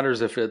really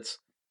matters if it's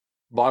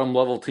bottom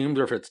level teams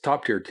or if it's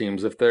top tier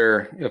teams. If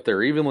they're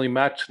evenly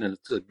matched and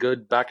it's a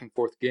good back and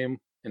forth game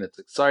and it's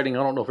exciting,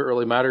 I don't know if it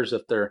really matters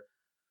if they're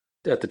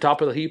at the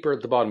top of the heap or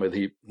at the bottom of the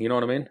heap. You know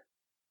what I mean?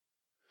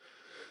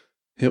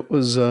 It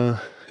was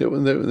they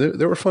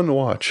were fun to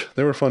watch.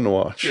 They were fun to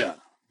watch. Yeah.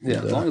 And,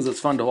 as long as it's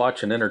fun to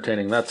watch and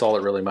entertaining, that's all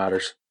that really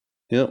matters.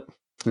 Yep.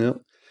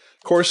 Of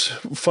course,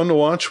 fun to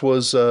watch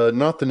was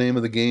not the name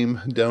of the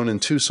game down in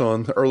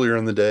Tucson earlier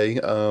in the day.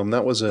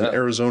 That was an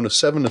Arizona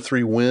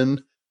 7-3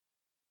 win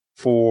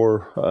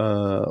for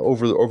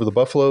over the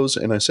Buffaloes,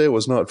 and I say it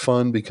was not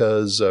fun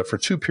because for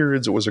 2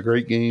 periods it was a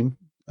great game.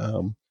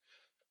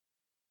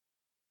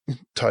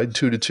 Tied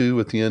 2-2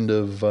 at the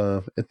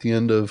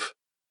end of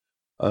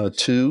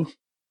 2,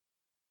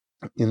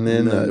 and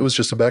then it was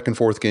just a back and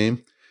forth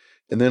game,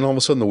 and then all of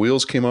a sudden the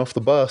wheels came off the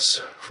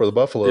bus for the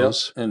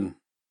Buffaloes. Yep.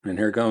 And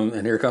here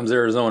comes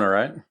Arizona,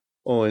 right?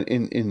 Oh,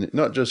 and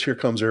not just here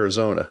comes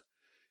Arizona.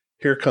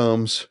 Here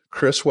comes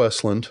Chris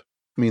Westland,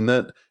 I mean,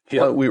 that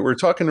we were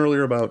talking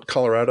earlier about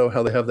Colorado,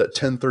 how they have that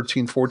 10,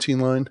 13, 14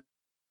 line.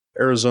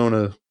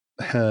 Arizona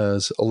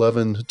has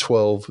 11,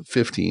 12,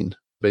 15.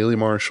 Bailey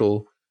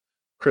Marshall,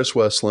 Chris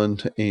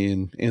Westland,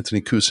 and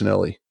Anthony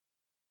Cusinelli.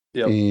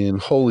 Yep. And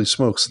holy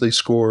smokes, they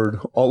scored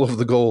all of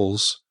the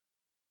goals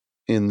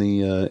in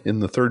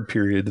the third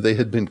period. They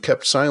had been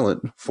kept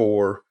silent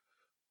for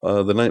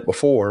the night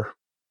before,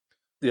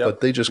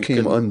 but they just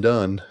came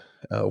undone.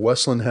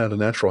 Westland had a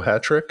natural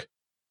hat trick.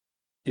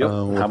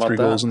 With 3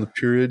 goals in the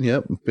period.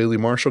 Yep. Bailey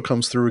Marshall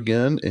comes through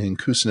again, and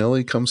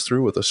Cusinelli comes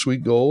through with a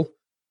sweet goal,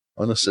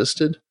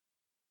 unassisted.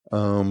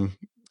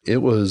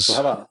 It was. So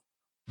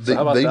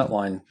how about that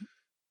line?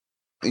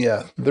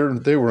 Yeah,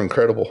 they were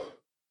incredible.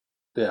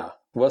 Yeah,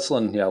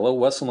 Westland. Yeah,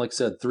 Westland, like I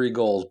said, 3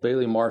 goals.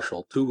 Bailey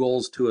Marshall, 2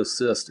 goals, 2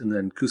 assists, and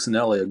then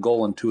Cusinelli, a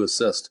goal and 2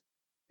 assists.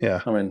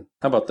 Yeah. I mean,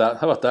 how about that?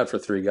 How about that for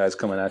 3 guys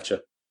coming at you?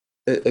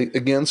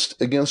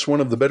 Against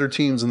one of the better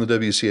teams in the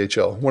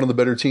WCHL, one of the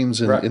better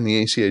teams in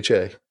the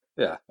ACHA.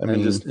 Yeah, I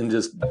mean,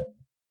 just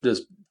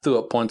threw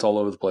up points all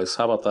over the place.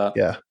 How about that?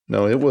 Yeah,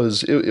 no, it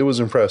was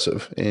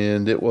impressive,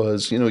 and it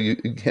was you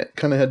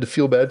kind of had to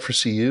feel bad for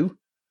CU.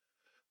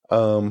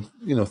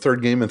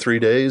 Third game in 3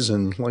 days,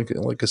 and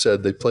like I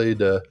said, they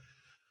played a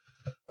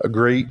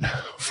great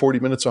 40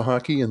 minutes of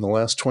hockey. In the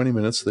last 20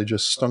 minutes, they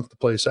just stunk the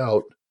place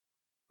out.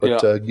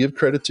 But give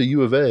credit to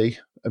U of A.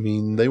 I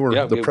mean, they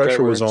were the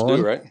pressure was on.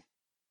 Due, right?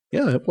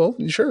 Yeah, well,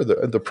 sure.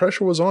 The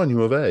pressure was on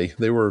U of A.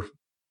 They were.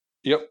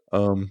 Yep.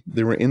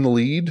 They were in the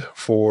lead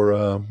for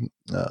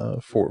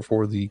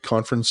the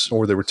conference,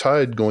 or they were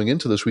tied going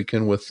into this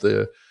weekend with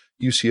the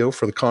UCO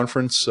for the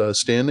conference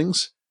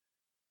standings,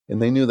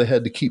 and they knew they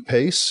had to keep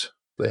pace.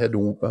 They had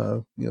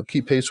to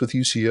keep pace with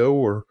UCO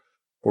or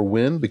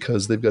win,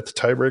 because they've got the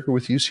tiebreaker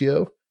with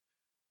UCO.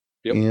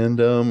 Yep. And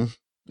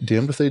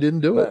damned if they didn't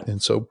do it.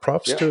 And so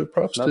props to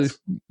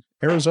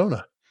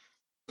Arizona.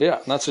 Yeah,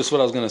 that's just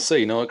what I was going to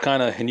say. It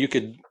kind of, and you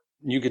could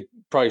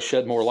probably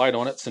shed more light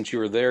on it since you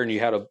were there and you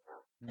had a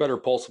better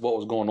pulse of what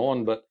was going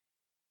on. But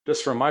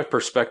just from my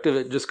perspective,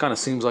 it just kind of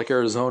seems like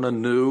Arizona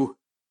knew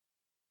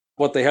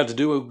what they had to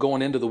do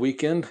going into the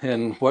weekend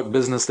and what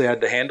business they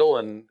had to handle,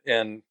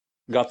 and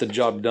got the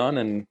job done,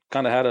 and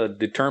kind of had a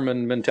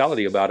determined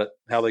mentality about it,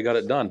 how they got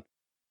it done.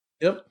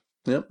 Yep.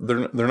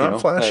 They're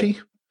not flashy.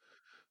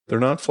 They're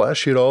not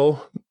flashy at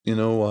all.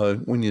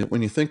 When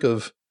you think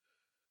of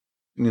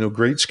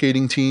great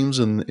skating teams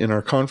in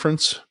our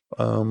conference,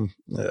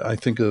 I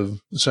think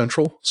of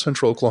Central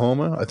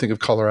Oklahoma. I think of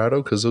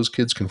Colorado, because those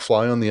kids can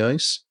fly on the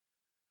ice.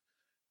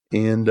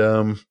 And,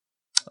 and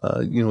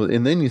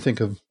then you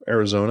think of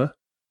Arizona,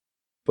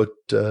 but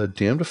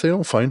damned if they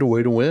don't find a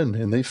way to win.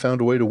 And they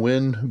found a way to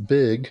win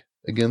big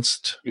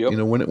against,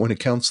 when it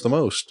counts the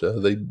most.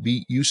 They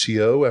beat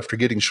UCO after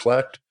getting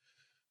shellacked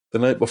the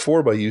night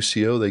before by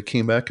UCO. They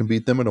came back and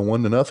beat them in a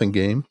 1-0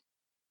 game.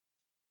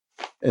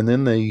 And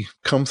then they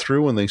come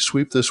through and they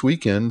sweep this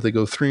weekend. They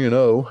go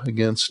 3-0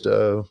 against,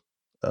 a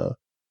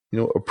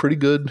pretty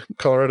good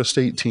Colorado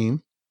State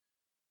team,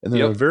 and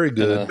then a very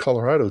good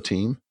Colorado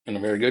team, and a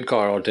very good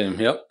Colorado team.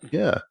 Yep.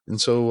 Yeah, and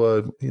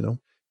so you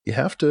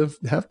have to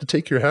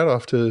take your hat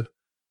off to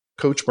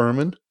Coach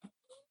Berman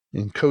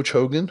and Coach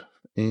Hogan,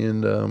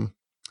 and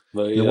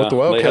what the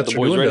Wildcats are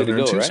doing down there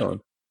in Tucson. Right?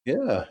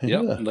 Yeah.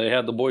 Yep. They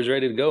had the boys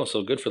ready to go.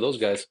 So good for those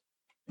guys.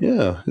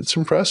 Yeah, it's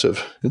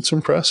impressive.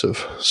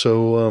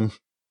 So,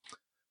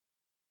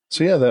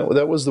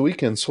 that was the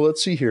weekend. So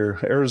let's see here.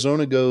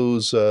 Arizona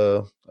goes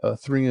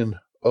 3-0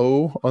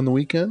 on the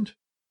weekend.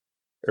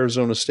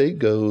 Arizona State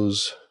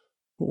goes,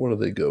 what do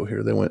they go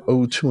here? They went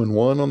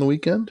 0-2-1 on the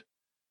weekend.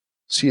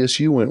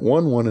 CSU went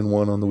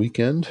 1-1-1 on the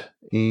weekend,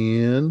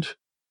 and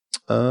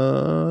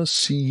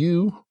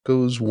CU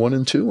goes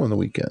 1-2 on the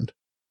weekend.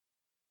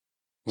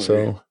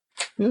 Okay.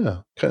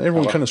 So,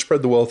 everyone kind of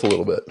spread the wealth a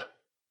little bit.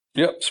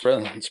 Yep,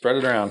 spread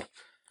it around.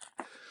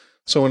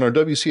 So in our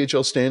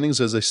WCHL standings,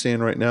 as they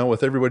stand right now,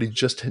 with everybody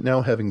just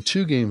now having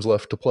 2 games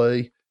left to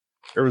play,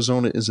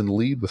 Arizona is in the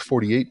lead with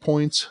 48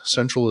 points.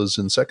 Central is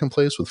in second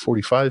place with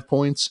 45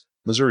 points.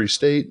 Missouri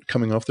State,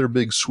 coming off their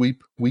big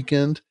sweep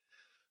weekend,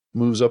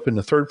 moves up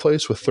into third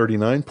place with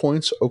 39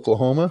 points.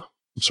 Oklahoma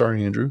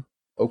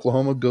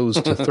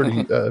goes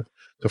to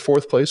to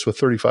fourth place with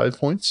 35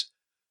 points.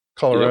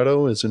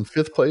 Colorado is in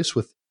fifth place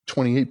with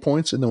 28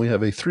 points, and then we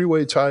have a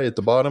 3-way tie at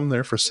the bottom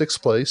there for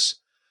sixth place.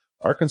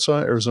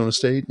 Arkansas, Arizona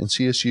State, and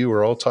CSU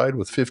are all tied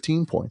with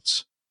 15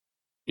 points.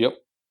 Yep.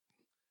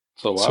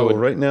 So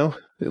right now,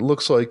 it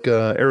looks like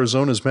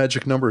Arizona's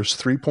magic number is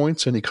 3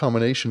 points, any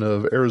combination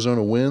of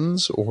Arizona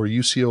wins or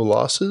UCO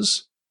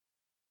losses.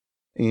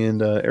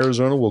 And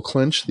Arizona will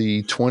clinch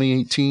the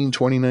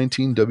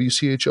 2018-2019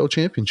 WCHL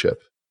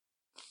championship.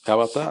 How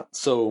about that?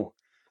 So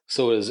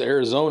is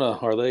Arizona,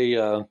 are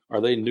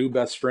they new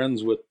best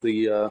friends with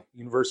the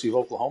University of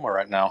Oklahoma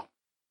right now,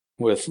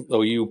 with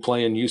OU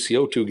playing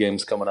UCO 2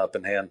 games coming up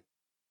in hand?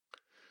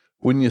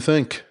 Wouldn't you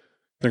think?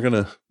 They're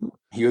going to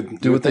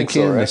do what they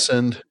can to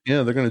send.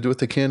 Yeah, they're going to do what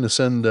they can to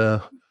send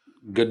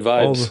good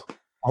vibes.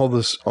 all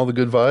the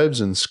good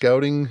vibes and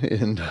scouting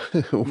and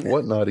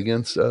whatnot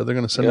against. They're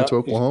going to send it to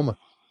Oklahoma.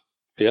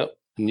 Yep.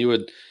 And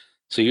you'd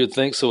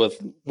think so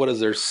with, what is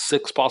there,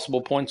 6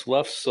 possible points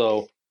left?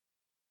 So,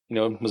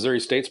 Missouri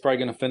State's probably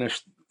going to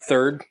finish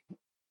third.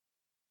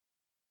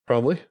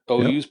 Probably.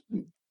 OU's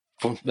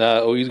going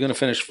to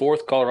finish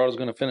fourth. Colorado's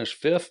going to finish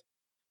fifth.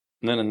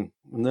 And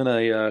then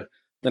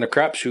a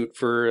crapshoot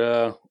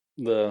for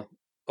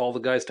all the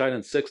guys tied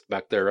in sixth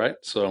back there, right?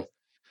 So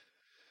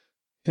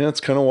yeah,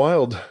 it's kind of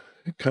wild.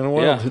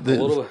 Yeah,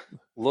 a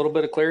little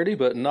bit of clarity,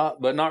 but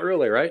not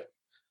really, right?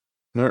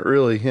 Not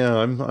really. Yeah,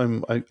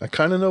 I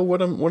kind of know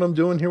what I'm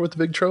doing here with the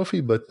big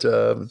trophy, but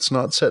it's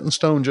not set in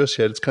stone just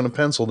yet. It's kind of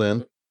penciled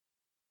in.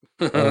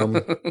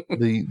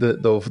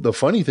 The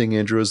funny thing,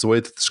 Andrew, is the way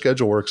that the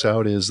schedule works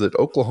out is that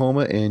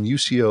Oklahoma and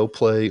UCO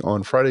play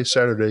on Friday,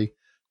 Saturday,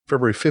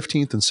 February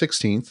 15th and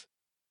 16th.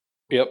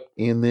 Yep.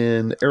 And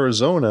then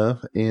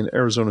Arizona and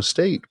Arizona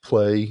State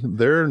play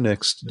their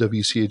next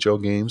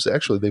WCHL games.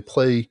 Actually, they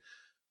play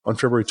on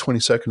February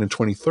 22nd and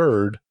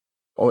 23rd.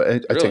 Oh, I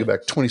take it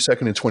back,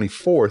 22nd and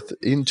 24th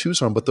in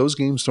Tucson, but those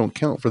games don't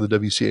count for the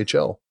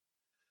WCHL.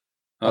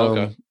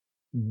 Okay.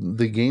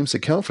 The games that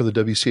count for the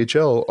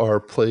WCHL are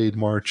played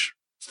March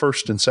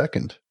 1st and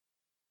 2nd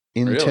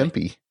in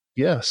Tempe.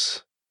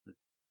 Yes.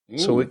 Ooh.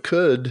 So it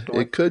could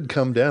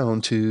come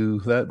down to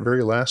that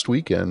very last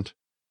weekend.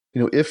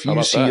 If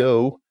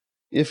UCO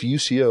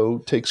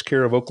takes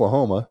care of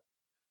Oklahoma,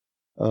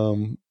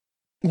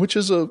 which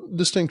is a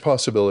distinct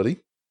possibility.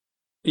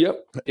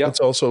 Yep. It's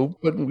also,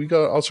 but we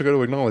also got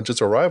to acknowledge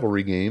it's a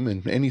rivalry game,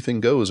 and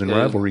anything goes in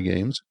rivalry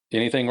games.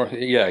 You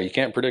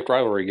can't predict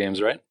rivalry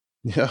games, right?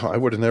 Yeah, I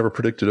would have never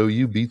predicted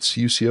OU beats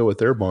UCO at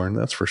their barn.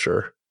 That's for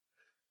sure.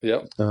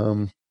 Yep.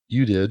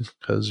 You did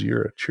because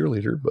you're a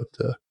cheerleader,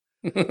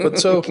 but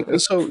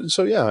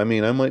so yeah. I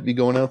mean, I might be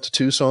going out to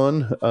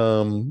Tucson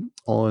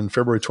on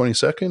February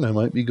 22nd. I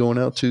might be going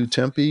out to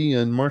Tempe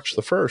on March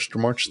the 1st or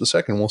March the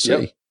 2nd. We'll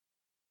see.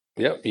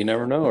 Yep. You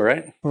never know,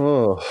 right?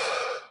 Oh.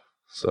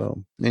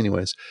 So,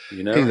 anyways,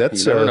 you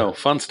never know.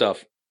 Fun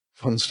stuff.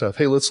 Fun stuff.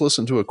 Hey, let's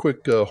listen to a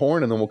quick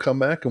horn, and then we'll come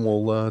back and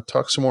we'll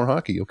talk some more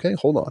hockey. Okay,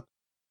 hold on.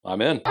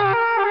 I'm in.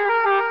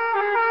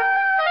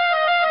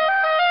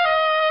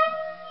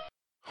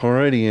 All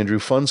righty, Andrew.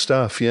 Fun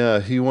stuff.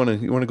 Yeah, you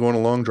want to go on a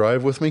long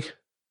drive with me?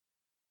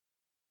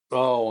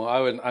 Oh, I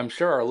would. I'm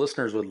sure our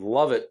listeners would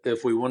love it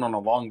if we went on a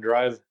long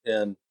drive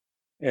and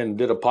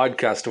did a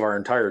podcast of our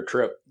entire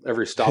trip,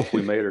 every stop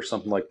we made, or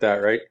something like that.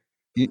 Right?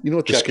 You know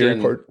what the scary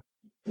part?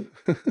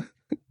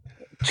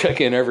 Check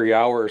in every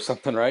hour or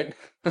something, right?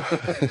 You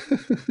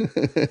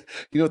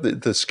know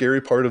what the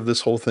scary part of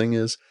this whole thing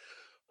is?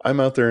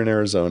 I'm out there in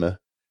Arizona,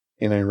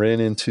 and I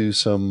ran into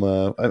some.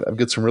 I've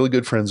got some really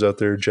good friends out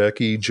there: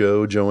 Jackie,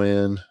 Joe,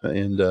 Joanne,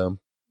 and God,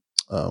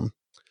 I'm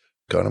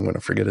going to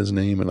forget his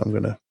name, and I'm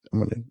going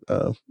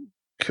to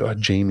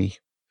God, Jamie.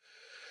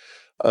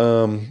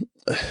 God,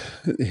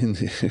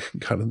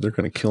 they're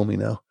going to kill me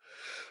now,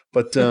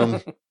 but.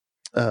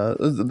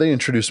 They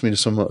introduced me to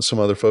some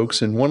other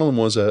folks, and one of them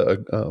was a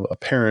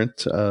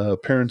parent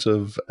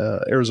of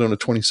Arizona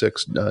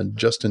 26,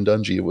 Justin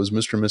Dungy. It was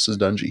Mr. and Mrs.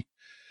 Dungy.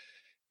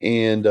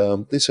 And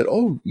they said,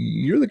 "Oh,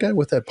 you're the guy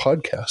with that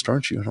podcast,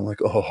 aren't you?" And I'm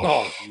like,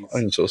 "Oh,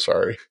 I'm so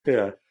sorry."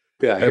 Yeah.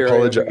 I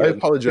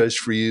apologize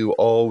for you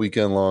all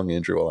weekend long,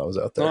 Andrew, while I was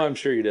out there. No, I'm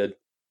sure you did.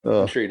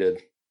 I'm sure you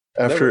did.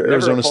 After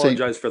Arizona State,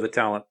 apologize for the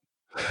talent.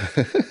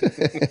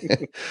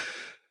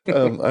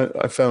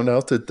 I found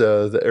out that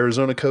the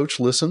Arizona coach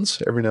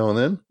listens every now and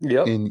then,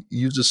 and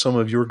uses some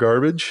of your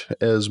garbage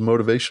as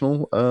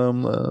motivational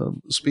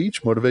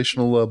speech,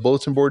 motivational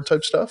bulletin board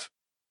type stuff.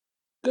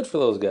 Good for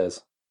those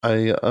guys.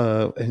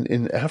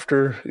 And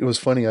after, it was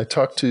funny, I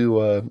talked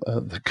to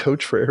the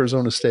coach for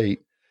Arizona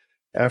State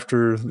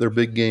after their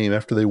big game,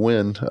 after they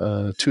win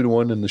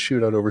 2-1 in the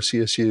shootout over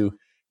CSU,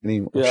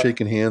 and I'm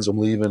shaking hands. I'm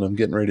leaving. I'm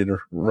getting ready to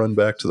run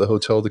back to the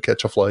hotel to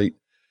catch a flight.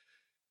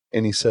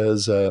 And he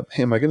says,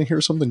 "Hey, am I going to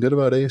hear something good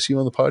about ASU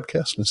on the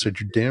podcast?" And I said,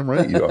 "You're damn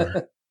right you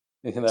are."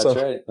 That's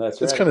right.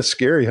 It's kind of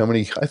scary how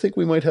many. I think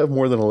we might have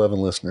more than 11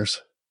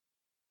 listeners.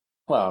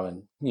 Well, I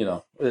mean,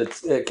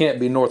 it can't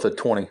be north of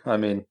 20. I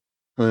mean,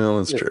 well,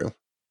 that's true.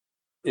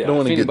 Yeah, don't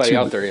want to get anybody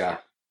out there. Yeah,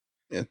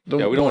 we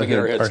don't want to get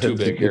our heads too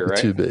big here, right?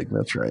 Too big.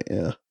 That's right.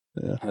 Yeah.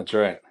 That's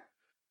right.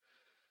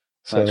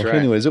 So,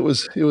 anyways, it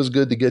was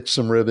good to get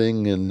some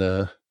ribbing,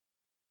 and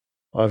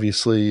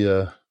obviously,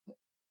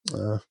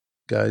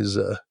 guys.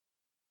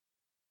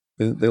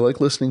 They like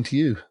listening to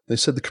you. They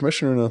said the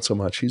commissioner not so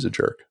much. He's a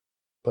jerk.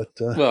 But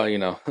well, you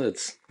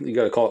got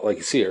to call it like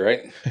you see it,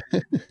 right?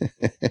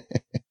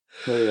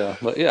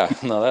 but yeah,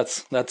 no,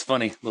 that's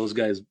funny. Those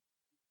guys.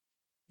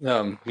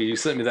 You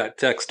sent me that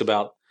text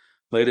about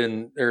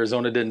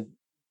Arizona didn't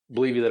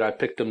believe you that I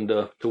picked them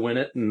to win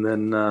it, and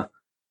then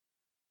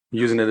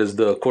using it as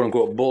the quote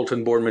unquote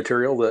bulletin board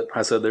material that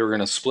I said they were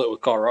going to split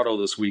with Colorado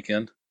this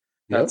weekend.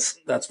 That's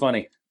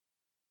funny.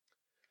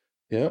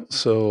 Yeah.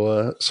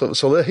 So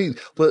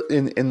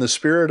in the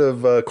spirit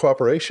of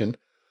cooperation,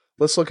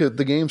 let's look at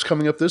the games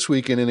coming up this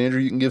weekend. And Andrew,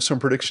 you can give some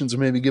predictions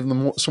and maybe give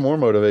them some more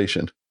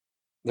motivation.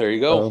 There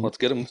you go. Let's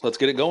get them. Let's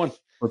get it going.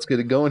 Let's get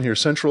it going here.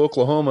 Central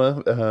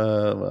Oklahoma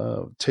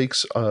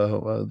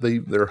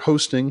they're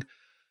hosting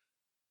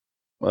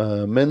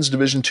men's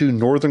Division II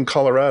Northern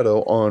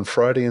Colorado on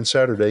Friday and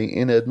Saturday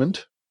in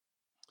Edmond.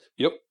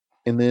 Yep.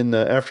 And then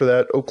after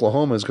that,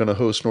 Oklahoma is going to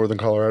host Northern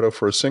Colorado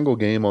for a single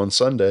game on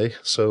Sunday.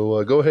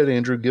 So go ahead,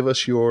 Andrew. Give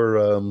us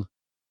your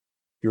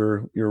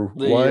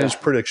wise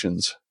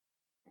predictions.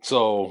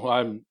 So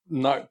I'm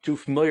not too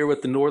familiar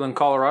with the Northern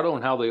Colorado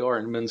and how they are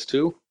in men's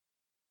too,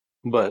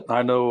 but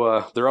I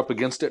know they're up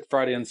against it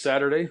Friday and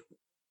Saturday.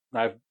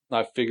 I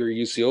figure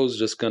UCO is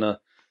just going to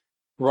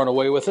run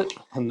away with it,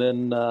 and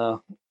then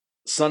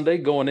Sunday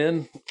going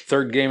in,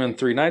 third game in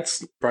 3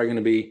 nights, probably going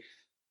to be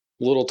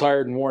a little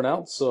tired and worn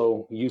out.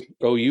 So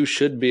OU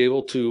should be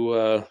able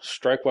to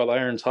strike while the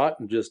iron's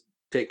hot and just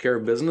take care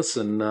of business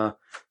and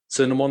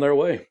send them on their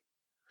way.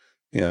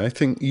 Yeah, I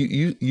think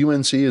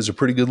UNC is a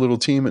pretty good little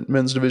team at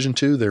men's Division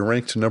II. They're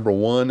ranked number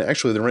 1.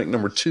 Actually, they're ranked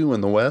number 2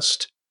 in the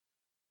West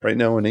right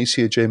now in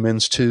ACHA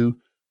men's 2.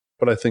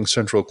 But I think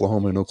Central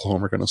Oklahoma and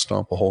Oklahoma are going to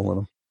stomp a hole in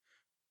them.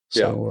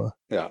 So,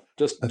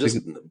 just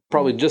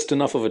probably just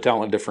enough of a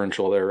talent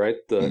differential there, right?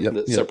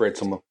 That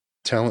separates them.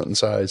 Talent and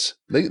size.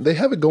 They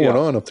have it going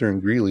on up there in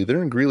Greeley.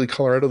 They're in Greeley,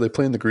 Colorado. They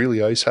play in the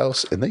Greeley Ice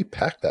House, and they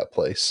pack that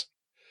place.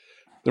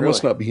 There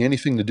must not be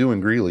anything to do in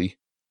Greeley.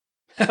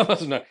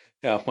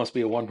 It must be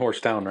a one-horse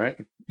town, right?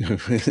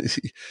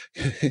 It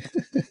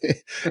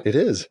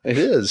is. Hey,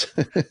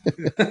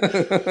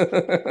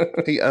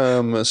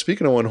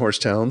 speaking of one-horse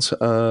towns,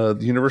 the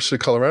University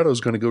of Colorado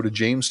is going to go to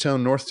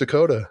Jamestown, North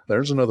Dakota.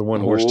 There's another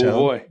one-horse town.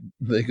 Boy.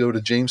 They go to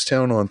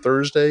Jamestown on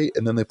Thursday,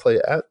 and then they play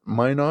at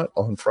Minot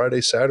on Friday,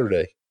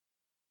 Saturday.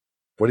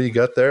 What do you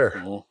got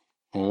there?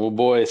 Oh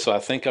boy. So I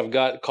think I've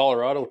got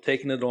Colorado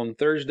taking it on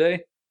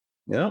Thursday.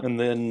 Yeah. And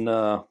then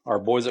our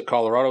boys at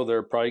Colorado,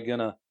 they're probably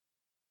gonna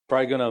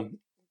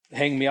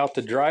hang me out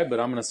to dry, but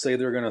I'm gonna say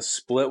they're gonna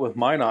split with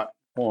Minot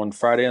on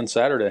Friday and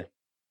Saturday.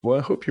 Well,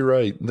 I hope you're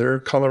right.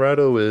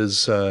 Colorado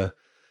is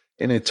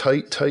in a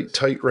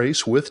tight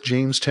race with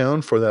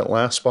Jamestown for that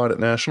last spot at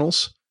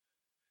Nationals.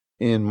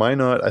 And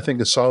Minot, I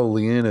think, is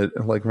solidly in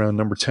at like around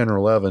number 10 or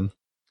 11.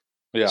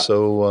 Yeah.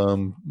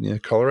 So,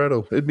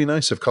 Colorado. It'd be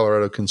nice if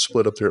Colorado can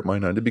split up there at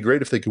Minot. It'd be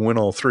great if they could win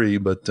all 3,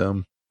 but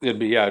it'd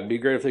be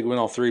great if they could win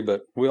all 3.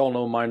 But we all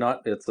know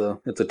Minot. It's a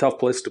tough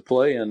place to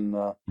play, and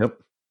yep.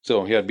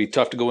 So it'd be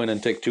tough to go in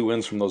and take 2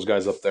 wins from those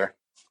guys up there.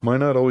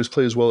 Minot always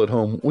plays well at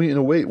home.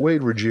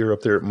 Wade Regier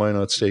up there at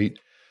Minot State.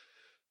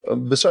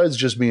 Besides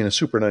just being a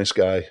super nice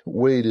guy,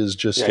 Wade is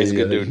just he's a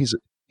good dude.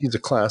 He's a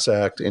class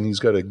act, and he's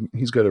got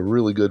a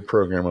really good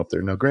program up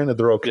there. Now, granted,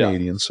 they're all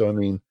Canadians, so I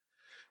mean,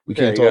 we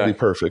can't all be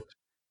perfect.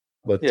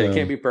 But you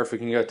can't be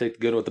perfect. You got to take the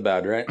good with the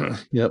bad, right?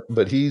 Yep.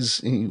 But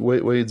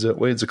Wade's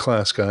a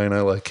class guy, and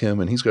I like him,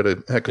 and he's got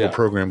a heck of a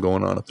program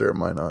going on up there at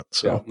Minot.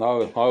 So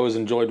I always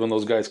enjoyed when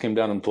those guys came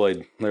down and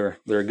played. They're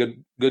a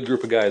good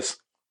group of guys.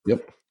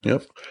 Yep.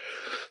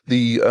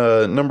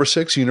 The number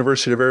 6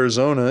 University of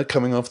Arizona,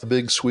 coming off the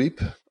big sweep,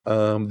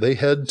 they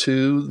head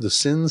to the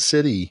Sin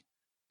City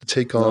to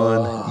take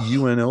on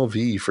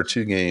UNLV for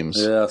 2 games.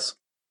 Yes.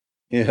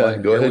 Yeah.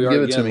 Go ahead and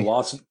give it to me.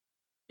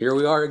 Here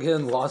we are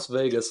again, Las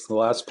Vegas, the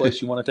last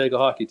place you want to take a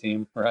hockey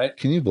team, right?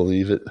 Can you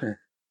believe it?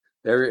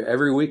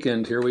 Every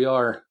weekend, here we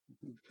are,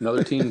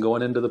 another team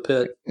going into the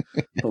pit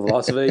of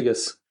Las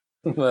Vegas.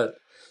 But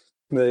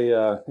they,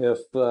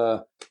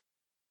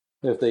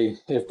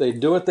 if they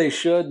do what they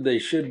should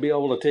be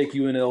able to take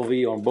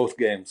UNLV on both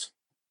games.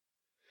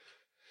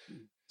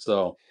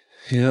 So,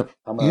 yep.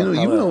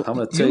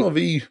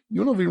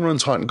 UNLV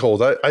runs hot and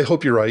cold. I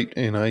hope you're right,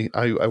 and I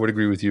would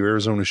agree with you.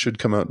 Arizona should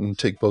come out and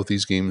take both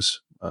these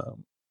games.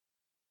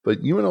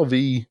 But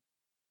UNLV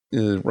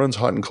runs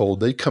hot and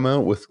cold. They come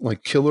out with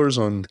like killers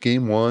on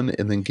game 1,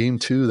 and then game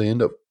 2 they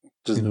end up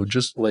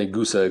just lay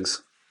goose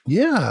eggs.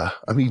 Yeah,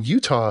 I mean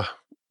Utah,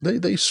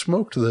 they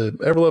smoked the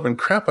ever-loving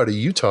crap out of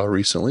Utah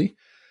recently,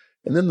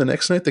 and then the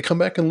next night they come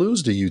back and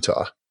lose to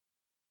Utah.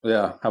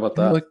 Yeah, how about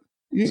that?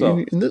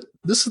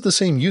 This is the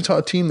same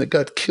Utah team that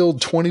got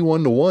killed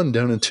 21-1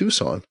 down in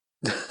Tucson.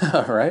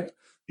 Right.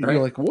 You're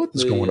like, what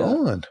is going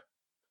on?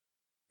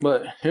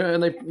 But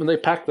and they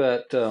packed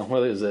that.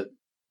 What is it?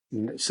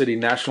 City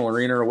National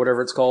Arena or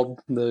whatever it's called.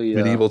 The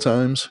Medieval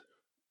Times.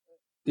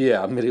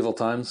 Yeah, Medieval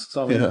Times.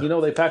 So I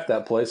mean, they packed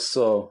that place.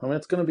 So I mean,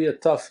 it's going to be a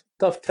tough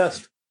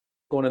test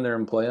going in there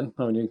and playing.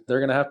 I mean,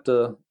 they're going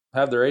to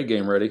have their A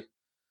game ready.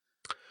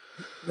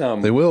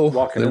 They will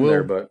walking in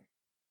there, but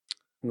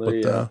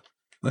I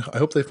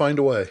hope they find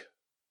a way.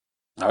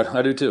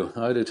 I do too.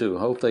 I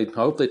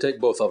hope they take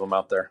both of them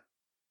out there.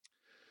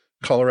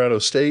 Colorado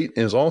State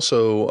is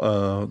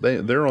also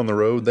they're on the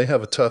road. They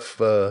have a tough.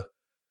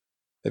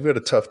 They've got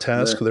a tough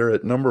task. They're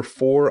at number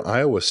 4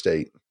 Iowa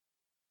State.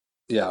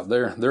 Yeah,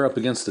 they're up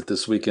against it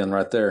this weekend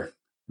right there.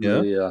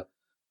 Yeah.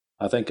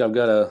 I think I've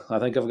got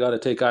to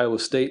take Iowa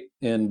State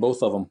in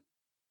both of them.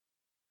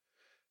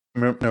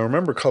 Now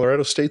remember,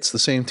 Colorado State's the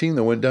same team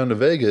that went down to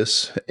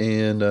Vegas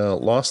and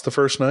lost the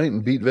first night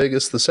and beat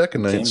Vegas the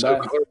second night.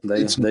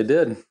 They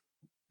did.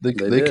 They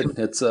did. can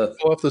It's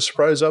pull off the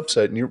surprise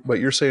upset, but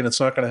you're saying it's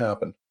not going to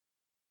happen.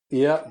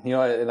 yeah,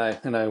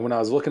 I when I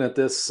was looking at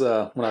this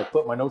when I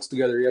put my notes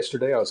together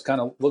yesterday, I was kind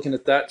of looking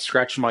at that,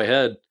 scratching my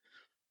head,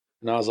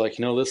 and I was like,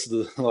 this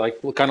is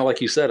like kind of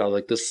like you said, I was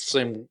like this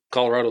same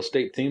Colorado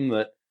State team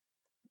that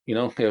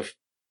if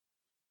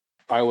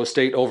Iowa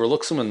State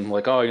overlooks them and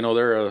like,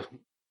 oh,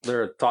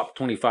 they're a top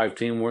 25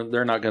 team where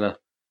they're not gonna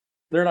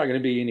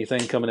be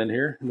anything coming in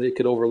here. They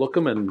could overlook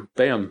them and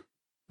bam,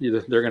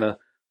 they're gonna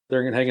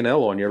hang an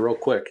L on you real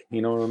quick.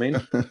 You know what I mean?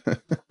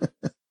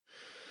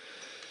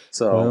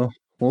 So Well,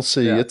 we'll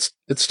see. yeah,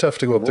 It's tough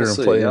to go up we'll there and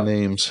see. play in Yep.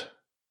 names.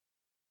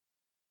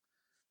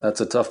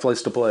 That's a tough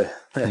place to play.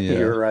 Yeah,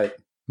 You're right.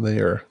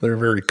 they're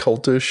very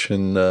cultish,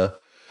 and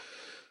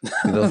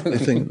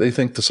they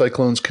think the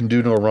Cyclones can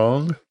do no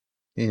wrong,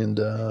 and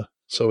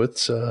so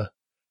that's a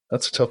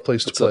tough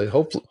place to It's a play.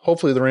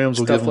 Hopefully the Rams it's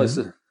a will give tough place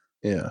them.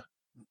 to. Yeah.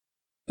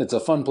 It's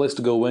a fun place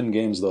to go win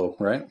games, though,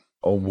 right?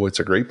 Oh boy, it's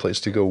a great place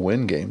to go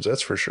win games.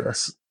 That's for sure.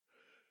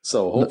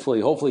 So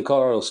hopefully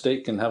Colorado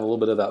State can have a little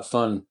bit of that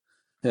fun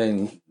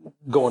and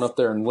going up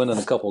there and winning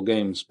a couple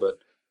games. But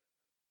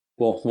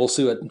we'll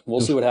see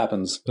what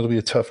happens. It'll be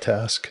a tough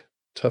task.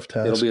 Tough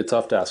task. It'll be a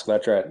tough task.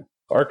 That's right.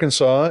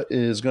 Arkansas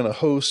is going to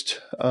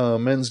host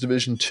men's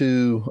Division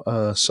II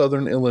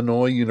Southern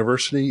Illinois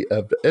University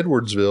of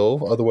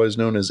Edwardsville, otherwise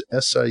known as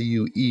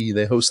SIUE.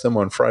 They host them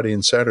on Friday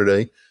and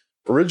Saturday.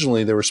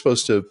 Originally, they were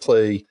supposed to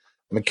play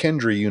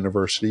McKendree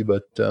University,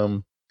 but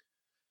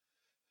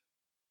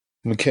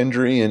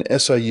McKendree and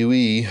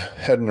SIUE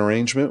had an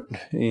arrangement,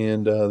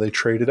 and they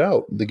traded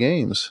out the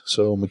games.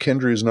 So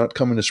McKendree is not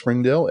coming to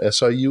Springdale.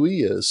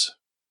 SIUE is.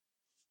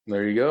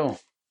 There you go.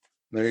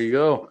 There you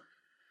go.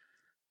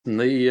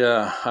 And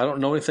I don't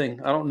know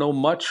anything. I don't know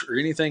much or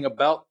anything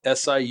about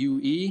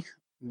SIUE,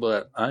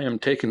 but I am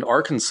taking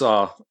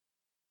Arkansas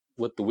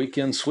with the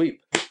weekend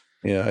sweep.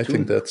 Yeah, I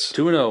think that's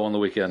 2-0 on the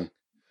weekend.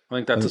 I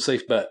think that's a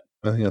safe bet.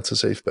 I think that's a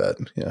safe bet.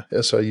 Yeah,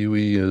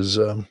 SIUE is.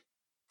 I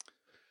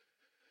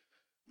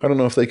don't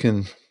know if they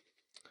can.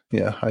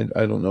 Yeah,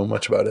 I don't know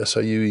much about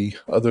SIUE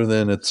other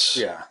than it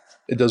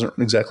doesn't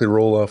exactly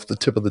roll off the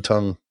tip of the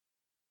tongue.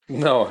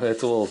 No,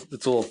 it's a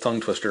little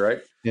tongue twister, right?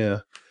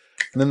 Yeah.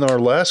 And then our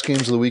last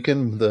games of the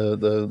weekend, the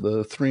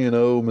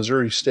 3-0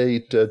 Missouri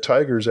State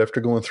Tigers, after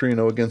going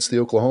 3-0 against the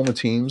Oklahoma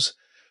teams,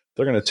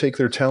 they're going to take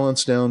their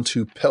talents down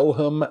to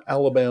Pelham,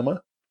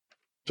 Alabama,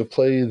 to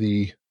play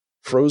the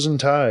Frozen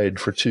Tide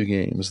for 2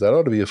 games. That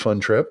ought to be a fun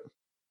trip.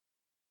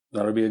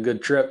 That'll be a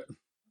good trip.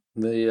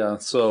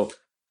 So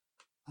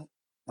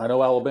I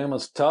know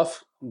Alabama's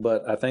tough,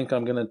 but I think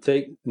I'm going to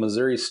take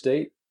Missouri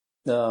State,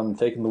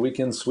 taking the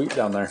weekend sweep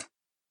down there.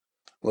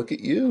 Look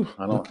at you!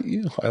 Look at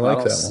you! I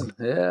like that one.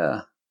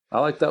 Yeah, I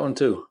like that one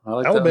too.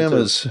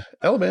 Alabama's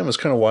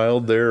kind of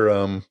wild.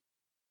 They're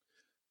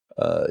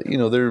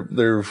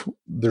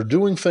they're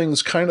doing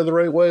things kind of the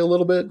right way a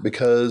little bit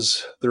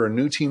because they're a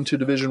new team to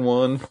Division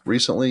I.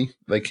 Recently,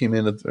 they came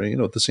in at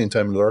the same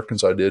time that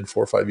Arkansas did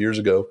 4 or 5 years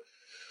ago.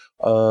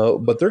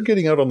 But they're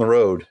getting out on the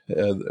road.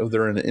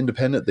 They're an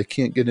independent. They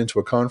can't get into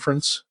a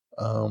conference.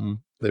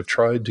 They've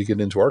tried to get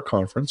into our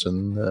conference,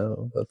 and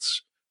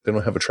they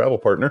don't have a travel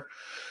partner.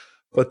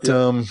 But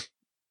they're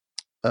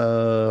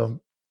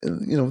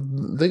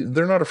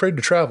not afraid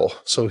to travel.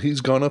 So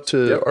he's gone up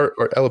to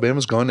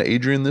Alabama's gone to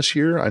Adrian this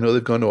year. I know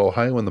they've gone to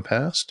Ohio in the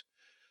past.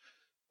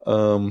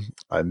 I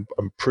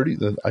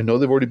know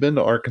they've already been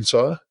to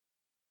Arkansas.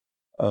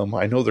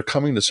 I know they're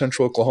coming to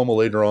Central Oklahoma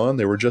later on.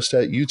 They were just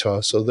at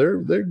Utah, so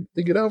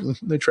they get out and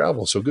they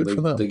travel. So good for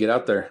them. They get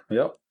out there.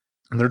 Yep.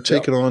 And they're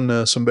taking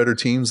on some better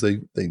teams.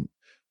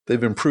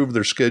 They've improved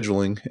their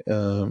scheduling.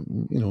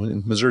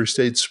 And Missouri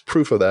State's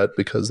proof of that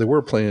because they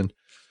were playing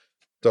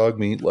dog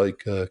meat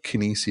like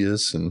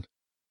Canisius and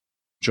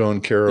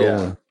John Carroll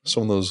and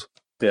some of those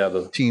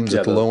teams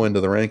at the low end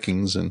of the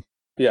rankings. And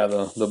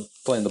the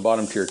playing the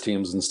bottom tier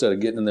teams instead of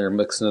getting in there and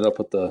mixing it up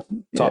with the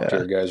top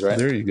tier guys, right?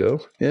 There you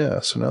go. Yeah.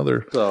 So now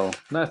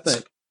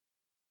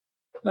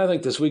I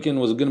think this weekend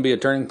was going to be a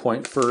turning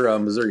point for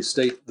Missouri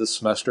State this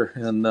semester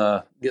and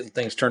getting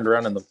things turned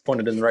around and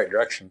pointed in the right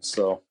direction.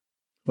 So,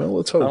 well,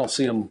 let's hope. I don't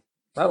see them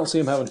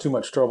having too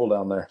much trouble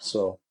down there.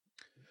 So,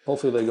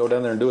 hopefully, they go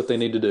down there and do what they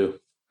need to do.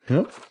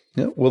 Yep.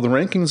 Well, the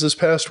rankings this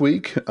past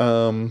week.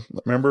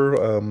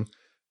 Remember,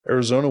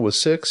 Arizona was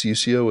 6,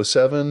 UCO was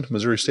 7,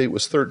 Missouri State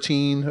was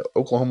 13,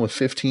 Oklahoma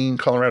 15,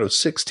 Colorado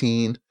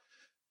 16,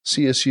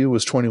 CSU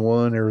was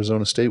 21,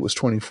 Arizona State was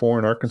 24,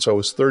 and Arkansas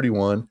was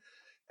 31.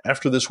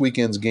 After this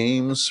weekend's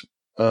games,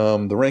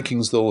 the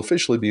rankings, they'll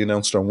officially be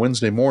announced on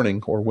Wednesday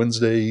morning or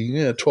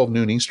Wednesday, 12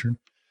 noon Eastern.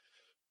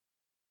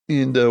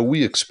 And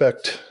we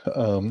expect,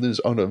 this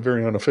is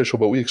very unofficial,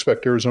 but we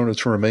expect Arizona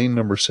to remain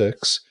number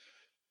 6.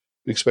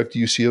 We expect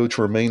UCO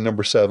to remain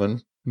number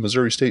 7.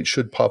 Missouri State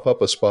should pop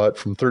up a spot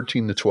from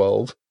 13 to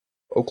 12.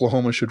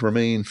 Oklahoma should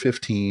remain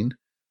 15.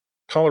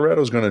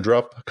 Colorado's going to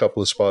drop a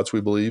couple of spots,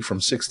 we believe,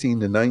 from 16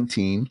 to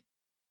 19.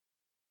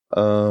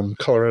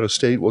 Colorado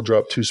State will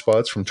drop 2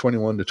 spots from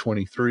 21 to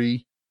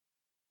 23.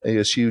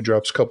 ASU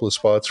drops a couple of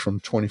spots from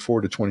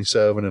 24 to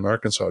 27, and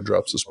Arkansas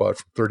drops a spot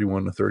from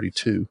 31 to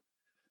 32.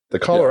 The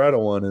Colorado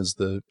one is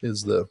the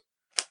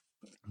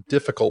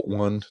difficult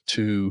one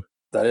to.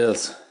 That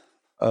is.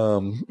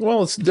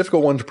 Well, it's a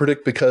difficult one to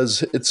predict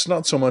because it's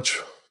not so much.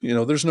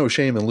 There's no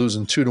shame in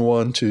losing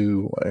 2-1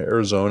 to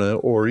Arizona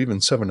or even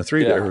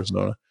 7-3 to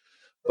Arizona.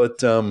 But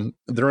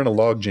they're in a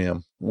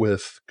logjam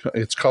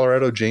it's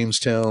Colorado,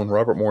 Jamestown,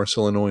 Robert Morris,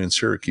 Illinois, and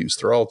Syracuse.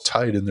 They're all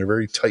tied and they're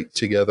very tight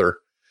together.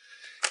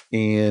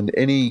 And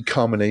any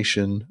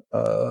combination,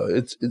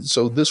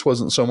 so this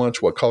wasn't so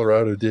much what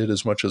Colorado did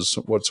as much as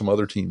what some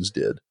other teams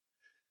did.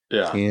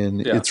 Yeah.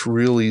 And it's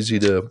real easy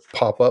to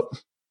pop up.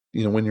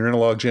 When you're in a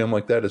logjam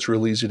like that, it's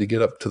real easy to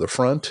get up to the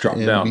front Drop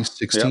and down. be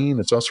 16. Yep.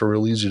 It's also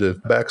real easy to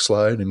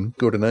backslide and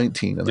go to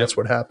 19, and that's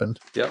what happened.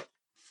 Yep.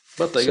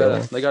 But they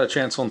got a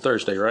chance on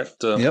Thursday, right?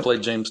 To play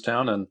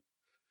Jamestown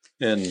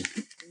and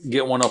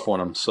get one up on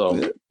them.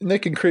 So and they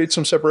can create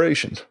some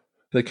separation.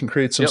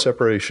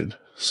 Separation.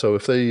 So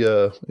if they,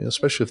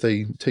 especially if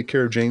they take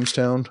care of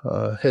Jamestown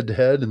head to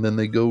head, and then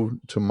they go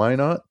to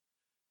Minot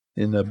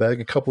and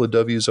bag a couple of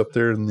W's up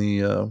there in the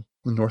in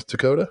North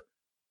Dakota,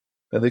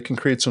 and they can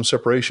create some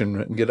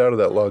separation and get out of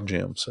that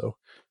logjam. So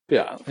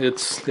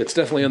it's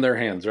definitely in their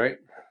hands, right?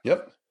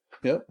 Yep.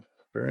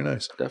 Very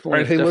nice. Definitely,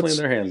 right, definitely in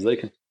their hands. They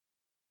can.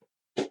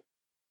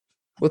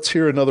 Let's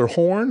hear another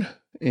horn,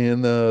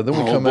 and then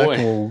we come back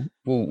and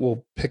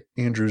we'll pick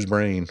Andrew's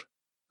brain.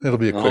 It'll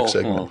be a quick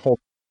segment.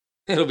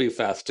 It'll be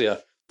fast, yeah.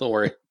 Don't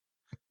worry.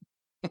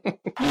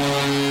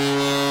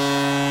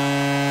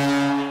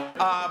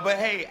 But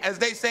hey, as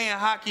they say in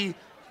hockey,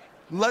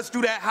 let's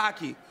do that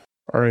hockey.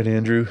 All right,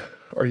 Andrew,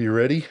 are you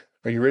ready?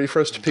 Are you ready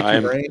for us to pick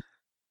your brain?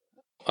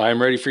 I am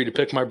ready for you to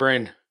pick my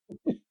brain.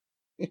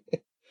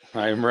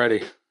 I am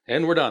ready.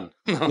 And we're done.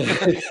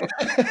 Okay,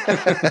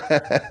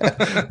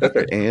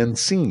 and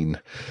scene.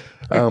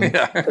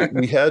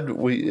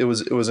 It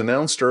was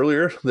announced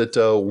earlier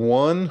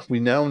that we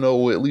now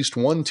know at least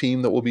one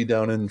team that will be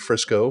down in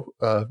Frisco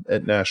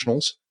at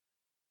Nationals.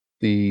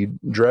 The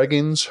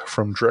Dragons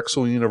from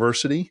Drexel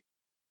University.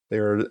 They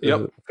are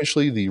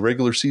officially the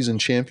regular season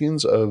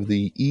champions of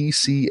the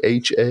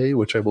ECHA,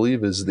 which I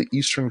believe is the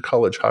Eastern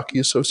College Hockey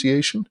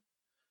Association.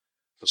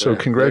 So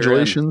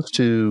congratulations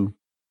to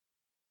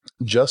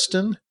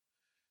Justin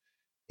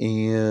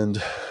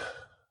and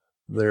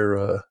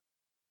the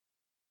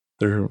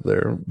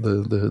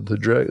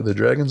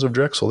Dragons of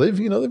Drexel.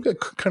 They've got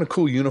kind of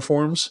cool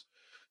uniforms.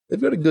 They've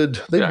been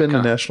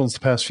to Nationals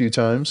the past few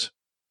times,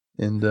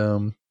 and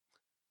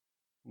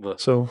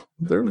so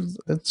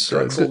it's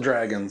Drexel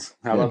Dragons.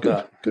 How about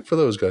that? Good for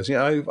those guys.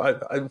 Yeah,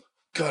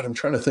 I'm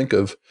trying to think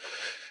of.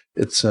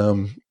 It's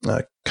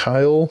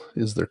Kyle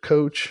is their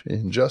coach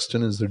and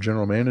Justin is their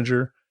general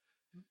manager,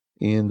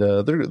 and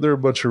they're a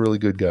bunch of really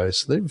good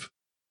guys.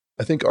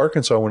 I think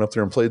Arkansas went up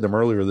there and played them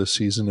earlier this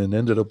season and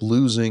ended up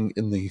losing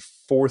in the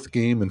fourth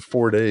game in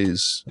 4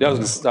 days. Yeah, I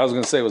was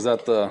going to say, was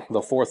that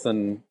the fourth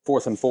and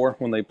 4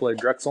 when they played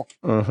Drexel?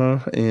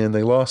 And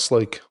they lost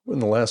in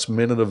the last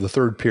minute of the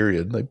third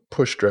period. They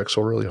pushed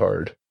Drexel really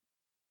hard.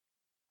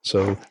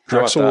 So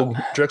Drexel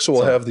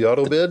will have the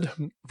auto bid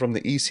from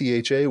the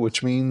ECHA,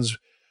 which means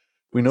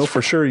we know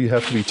for sure you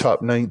have to be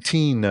top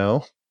 19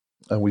 now.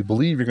 We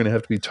believe you're going to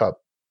have to be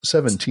top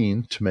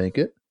 17 to make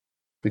it,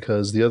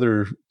 because the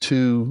other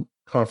two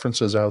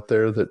conferences out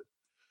there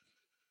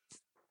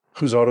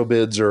whose auto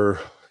bids are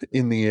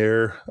in the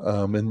air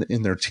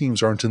and their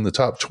teams aren't in the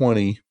top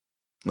 20.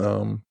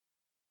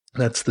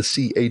 That's the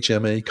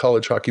CHMA,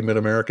 College Hockey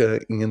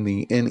Mid-America, and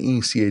the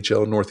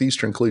NECHL,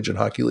 Northeastern Collegiate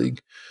Hockey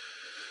League.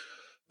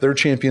 They're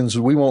champions.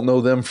 We won't know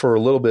them for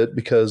a little bit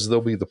because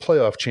they'll be the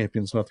playoff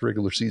champions, not the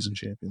regular season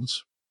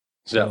champions.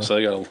 So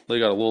they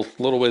got a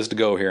little ways to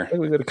go here. I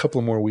think we got a couple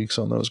more weeks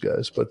on those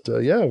guys, but so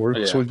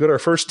we've got our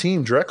first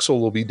team. Drexel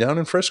will be down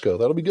in Frisco.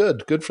 That'll be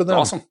good. Good for them.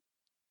 Awesome.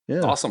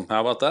 Yeah. Awesome.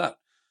 How about that?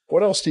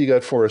 What else do you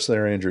got for us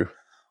there, Andrew?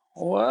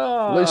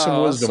 Well, lay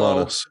some wisdom on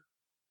us.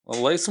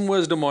 I'll lay some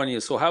wisdom on you.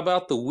 So how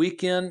about the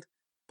weekend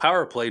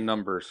power play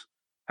numbers?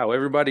 How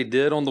everybody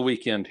did on the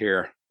weekend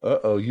here?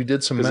 You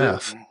did some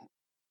math.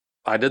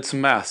 I did some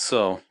math,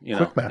 so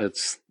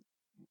it's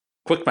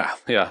quick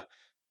math. Yeah.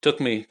 Took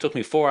me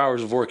 4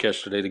 hours of work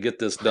yesterday to get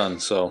this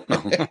done. So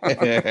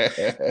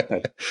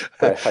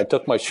I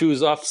took my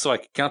shoes off so I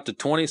could count to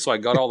 20. So I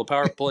got all the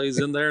power plays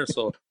in there.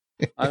 So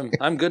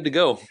I'm good to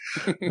go.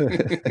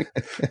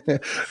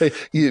 Hey,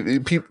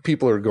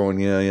 people are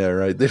going, yeah,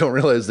 right. They don't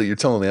realize that you're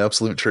telling the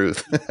absolute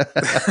truth.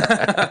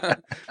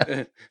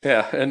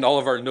 Yeah, and all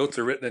of our notes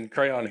are written in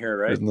crayon here,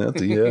 right? Isn't that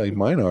yeah,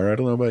 mine are. I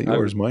don't know about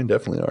yours. Mine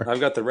definitely are.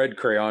 I've got the red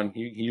crayon.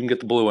 You can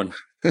get the blue one.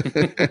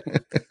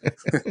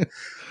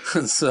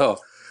 So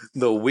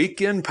the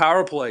weekend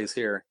power plays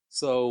here.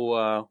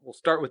 So we'll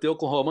start with the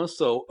Oklahoma.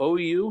 So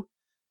OU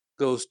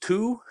goes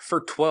 2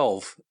 for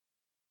 12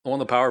 on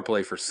the power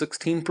play for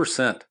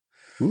 16%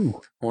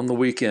 on the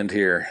weekend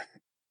here.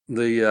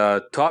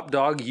 The top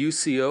dog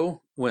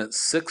UCO went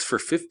 6 for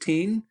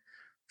 15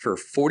 for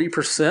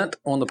 40%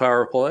 on the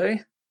power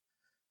play.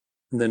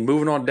 And then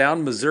moving on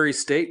down, Missouri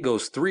State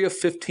goes 3 of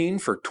 15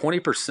 for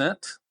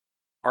 20%.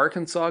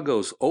 Arkansas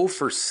goes 0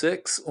 for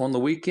 6 on the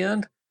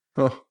weekend.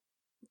 Oh,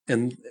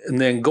 And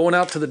then going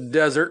out to the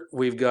desert,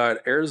 we've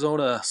got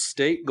Arizona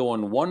State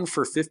going 1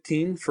 for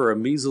 15 for a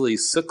measly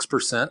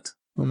 6%.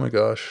 oh my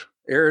gosh.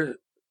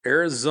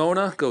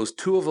 Arizona goes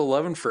 2 of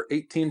 11 for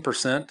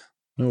 18%.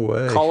 No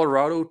way.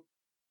 Colorado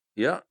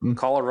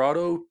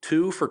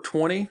 2 for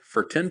 20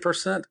 for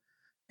 10%.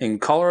 And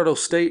Colorado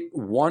State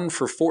 1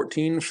 for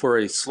 14 for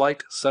a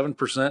slight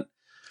 7%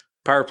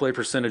 power play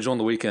percentage on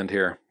the weekend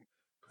here.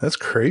 That's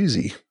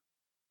crazy.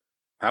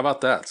 How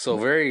about that? So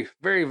very,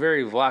 very,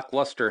 very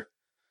lackluster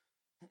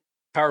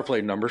power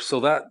play numbers. So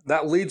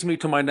that leads me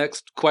to my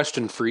next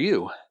question for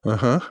you.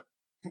 Uh-huh.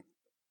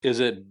 Is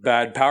it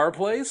bad power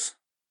plays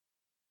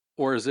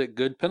or is it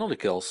good penalty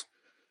kills?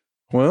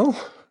 Well,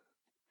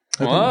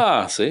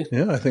 see?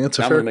 Yeah, I think it's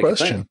a Now I'm fair gonna make a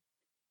question. thing.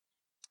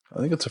 I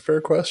think it's a fair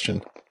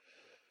question.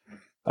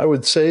 I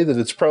would say that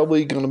it's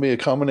probably going to be a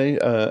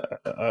combination.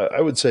 I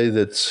would say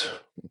that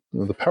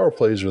the power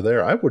plays are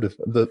there. I would have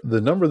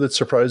the number that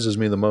surprises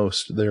me the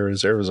most there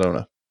is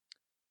Arizona.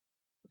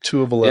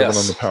 2 of 11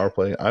 on the power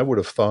play. I would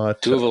have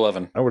thought 2 of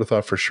 11. I would have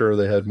thought for sure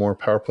they had more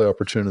power play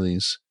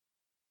opportunities.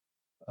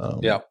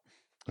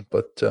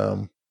 But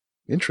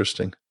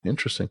interesting.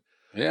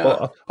 Yeah.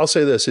 Well, I'll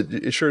say this: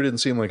 it sure didn't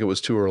seem like it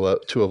was 2 of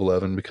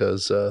 11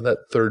 because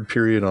that third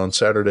period on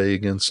Saturday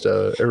against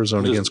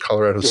Arizona against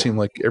Colorado seemed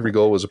like every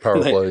goal was a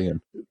power play,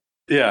 and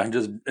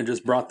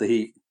just brought the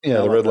heat.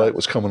 the red light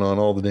was coming on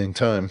all the dang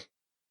time.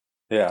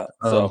 Yeah.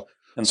 So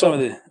some of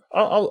the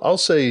I'll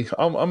say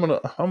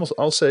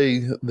I'll say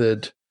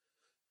that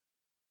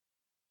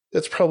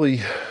that's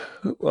probably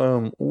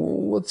I'll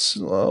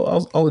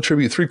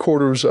attribute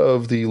 3/4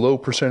 of the low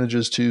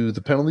percentages to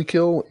the penalty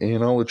kill,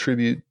 and I'll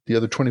attribute the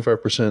other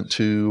 25%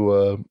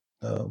 to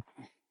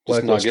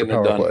lackluster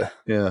power play.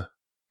 Yeah,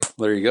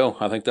 there you go.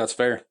 I think that's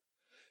fair.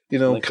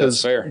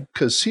 Because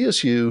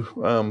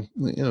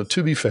CSU,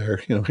 to be fair,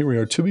 here we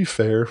are. To be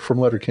fair, from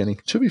Letterkenny.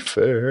 To be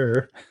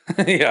fair,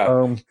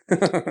 yeah.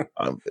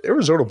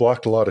 Arizona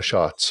blocked a lot of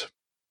shots.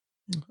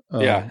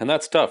 And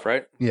that's tough,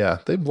 right? Yeah,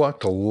 they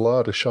blocked a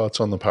lot of shots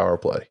on the power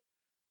play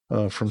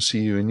from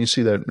CU, and you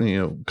see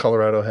that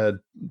Colorado had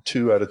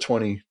 2 out of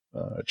 20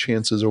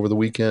 chances over the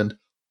weekend.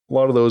 A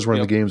lot of those were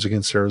in the games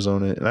against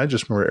Arizona, and I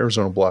just remember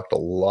Arizona blocked a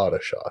lot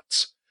of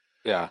shots.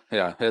 Yeah,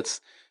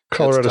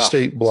 Colorado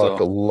State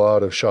blocked a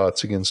lot of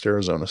shots against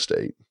Arizona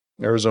State.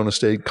 Arizona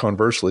State,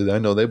 conversely, I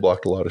know they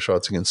blocked a lot of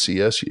shots against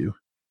CSU.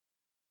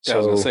 I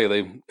was going to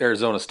say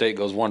Arizona State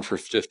goes 1 for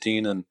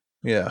 15, and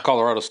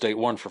Colorado State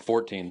 1 for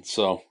 14.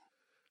 So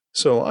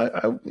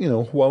I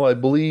while I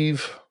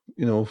believe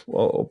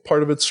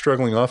part of it's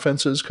struggling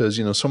offenses because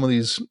some of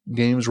these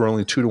games were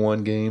only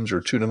 2-1 games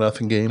or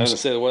 2-0 games. I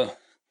was going to say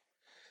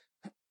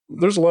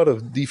there's a lot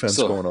of defense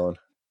going on.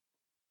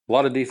 A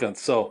lot of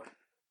defense. So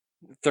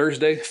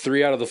Thursday,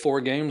 3 out of the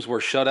 4 games were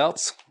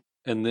shutouts,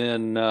 and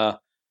then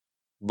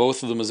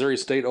both of the Missouri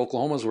State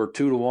Oklahomas were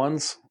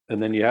 2-1s,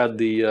 and then you had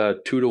the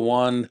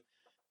 2-1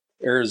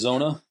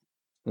 Arizona,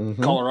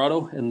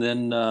 Colorado, and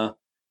then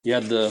you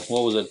had the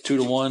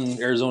 2-1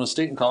 Arizona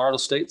State and Colorado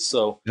State.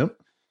 So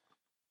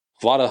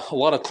a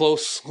lot of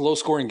close, low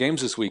scoring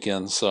games this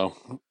weekend. So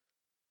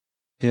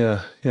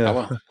yeah.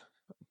 You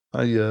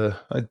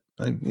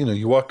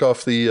walked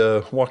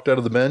out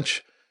of the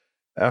bench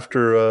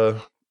after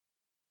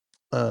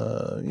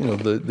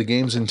the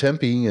games in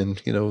Tempe,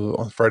 and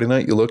on Friday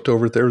night you looked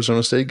over at the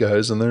Arizona State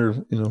guys, and they're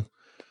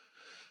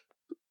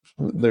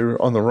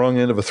on the wrong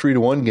end of a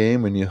 3-1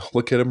 game, and you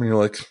look at them and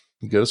you're like,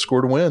 you got to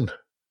score to win.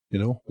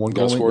 One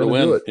goal ain't going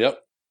to do it. Yep.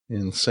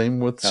 And same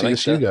with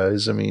CSU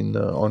guys. I mean,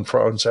 on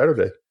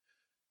Saturday,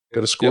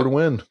 got to score to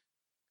win.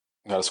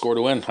 Got to score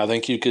to win. I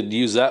think you could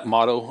use that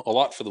motto a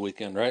lot for the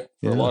weekend, right?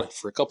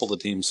 For a couple of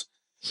the teams.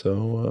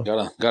 So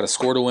got to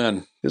score to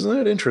win. Isn't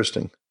that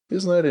interesting?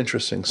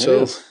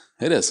 So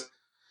it is.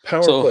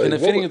 Power play.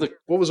 And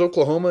what was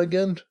Oklahoma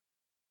again?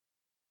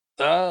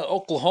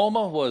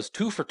 Oklahoma was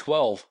 2 for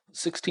 12,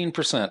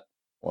 16%.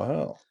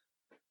 Wow.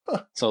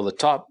 Huh. So the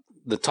top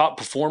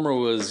performer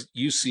was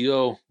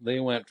UCO. They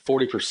went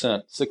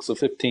 40%, 6 of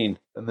 15.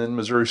 And then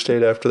Missouri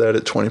State after that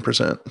at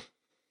 20%.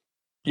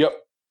 Yep.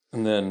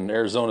 And then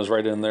Arizona's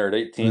right in there at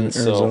 18. And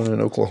Arizona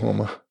and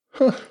Oklahoma.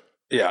 Huh.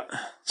 Yeah.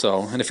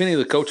 So, and if any of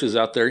the coaches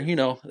out there,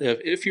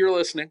 if you're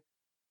listening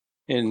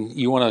and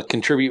you want to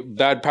contribute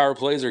bad power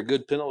plays or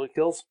good penalty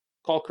kills,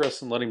 call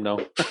Chris and let him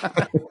know.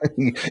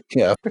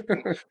 Yeah.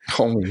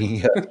 Call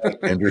me,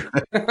 Andrew.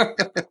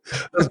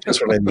 That's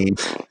just what I need.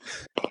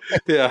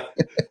 Yeah.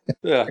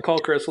 Call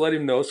Chris, let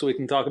him know so we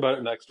can talk about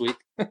it next week.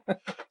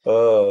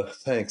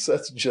 Thanks.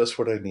 That's just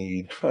what I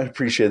need. I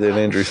appreciate that,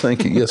 Andrew.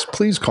 Thank you. Yes,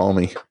 please call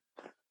me.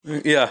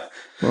 Yeah.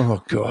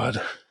 Oh,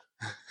 God.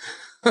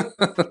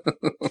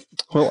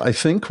 Well, I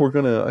think we're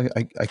gonna.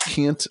 I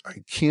can't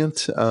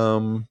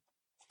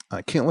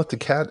let the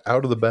cat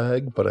out of the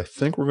bag, but I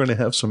think we're going to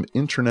have some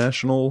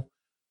international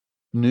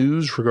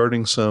news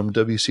regarding some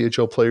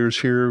WCHL players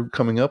here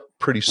coming up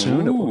pretty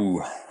soon.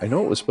 Ooh. I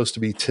know it was supposed to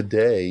be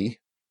today,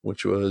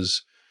 which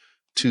was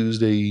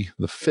Tuesday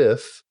the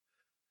 5th.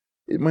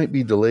 It might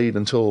be delayed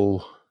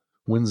until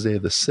Wednesday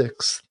the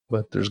 6th,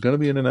 but there's going to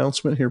be an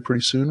announcement here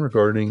pretty soon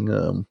regarding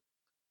the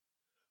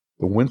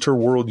Winter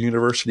World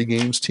University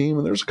Games team.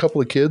 And there's a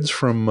couple of kids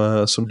from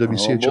some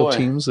WCHL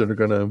teams that are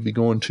going to be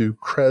going to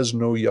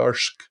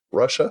Krasnoyarsk,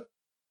 Russia.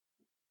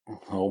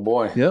 Oh,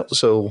 boy. Yep.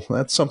 So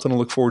that's something to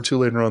look forward to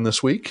later on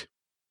this week.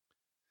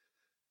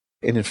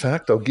 And in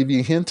fact, I'll give you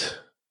a hint.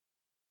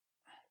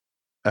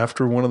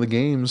 After one of the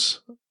games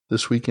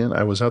this weekend,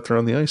 I was out there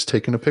on the ice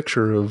taking a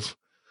picture of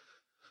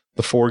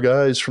the 4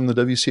 guys from the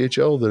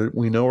WCHL that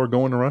we know are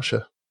going to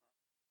Russia.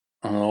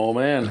 Oh,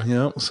 man.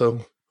 Yeah.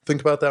 So think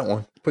about that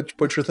one.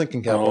 Put your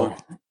thinking cap on.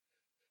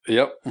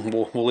 Yep.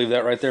 We'll leave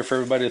that right there for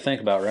everybody to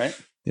think about, right?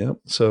 Yep.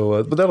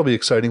 So, but that'll be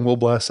exciting. We'll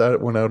blast that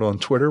one out on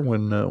Twitter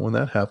when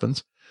that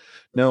happens.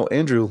 Now,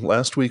 Andrew,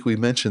 last week we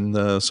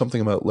mentioned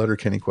something about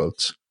Letterkenny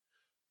quotes,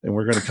 and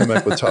we're going to come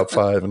back with top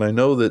 5. And I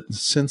know that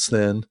since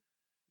then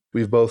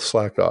we've both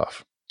slacked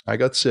off. I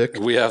got sick.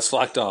 We have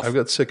slacked off. I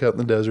got sick out in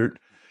the desert.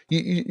 Do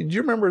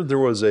you remember there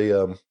was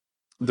a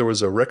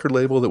record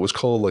label that was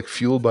called like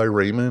Fueled by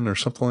Ramen or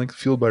something like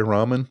Fueled by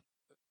Ramen?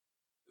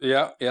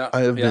 Yeah. I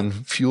have been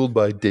fueled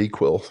by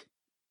Dayquil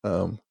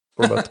for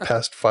about the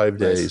past 5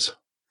 days.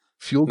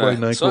 Fueled by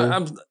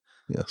NyQuil. So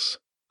yes.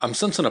 I'm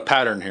sensing a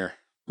pattern here.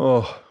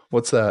 Oh,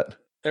 what's that?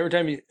 Every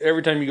time you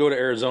go to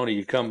Arizona,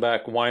 you come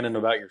back whining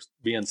about your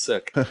being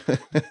sick.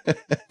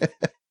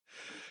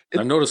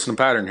 I'm noticing a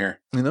pattern here.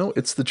 You know,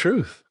 it's the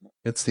truth.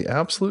 It's the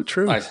absolute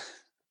truth.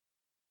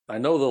 I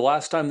know the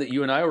last time that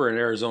you and I were in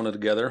Arizona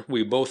together,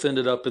 we both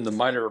ended up in the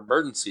minor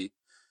emergency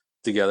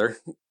together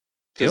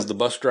because the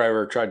bus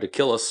driver tried to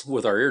kill us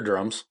with our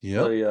eardrums.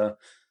 Yeah,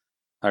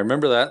 I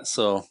remember that.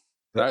 So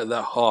what an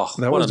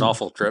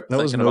awful trip. That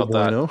was no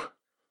bueno.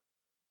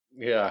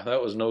 Yeah,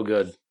 that was no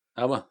good.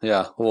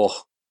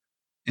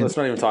 Let's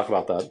not even talk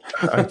about that.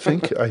 I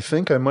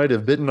think I might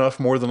have bitten off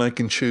more than I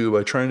can chew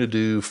by trying to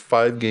do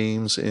 5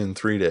 games in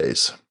 3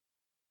 days.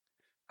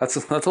 That's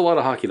a lot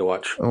of hockey to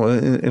watch. Oh,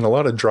 and a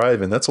lot of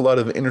driving. That's a lot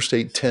of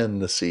Interstate 10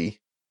 to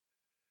see.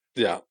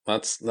 Yeah,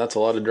 that's a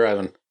lot of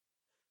driving.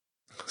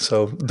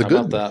 So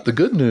the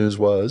good news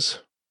was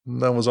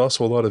that was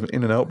also a lot of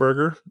In-N-Out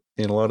Burger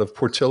and a lot of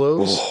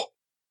Portillo's. Oh.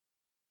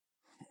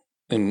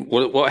 And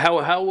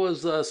how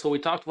was so we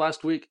talked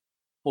last week.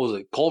 What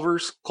was it?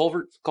 Culver's?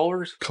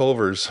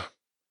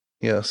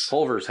 Yes.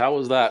 Culver's. How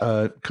was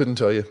that? Couldn't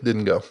tell you.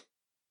 Didn't go.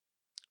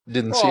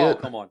 Didn't see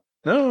it. Come on.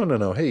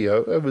 No. Hey, I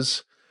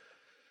was,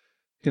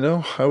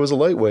 I was a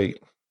lightweight.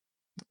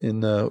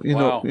 And,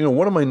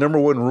 one of my number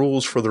 1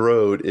 rules for the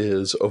road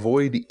is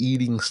avoid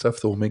eating stuff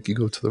that will make you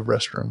go to the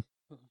restroom.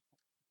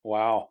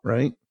 Wow.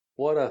 Right?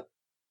 What a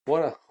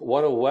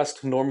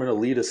West Norman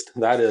elitist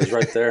that is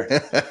right there.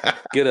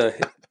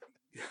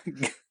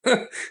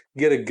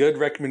 Get a good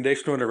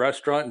recommendation in a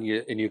restaurant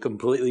and you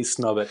completely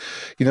snub it.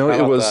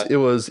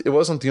 It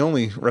wasn't the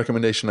only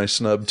recommendation I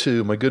snubbed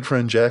too. My good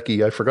friend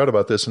Jackie, I forgot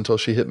about this until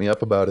she hit me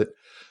up about it.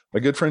 My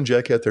good friend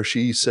Jackie out there,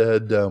 she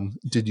said,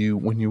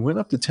 when you went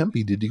up to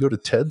Tempe, did you go to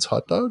Ted's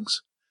Hot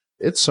Dogs?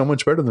 It's so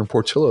much better than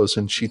Portillo's.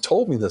 And she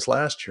told me this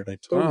last year and I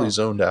totally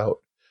zoned out.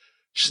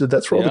 She said,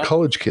 that's where all the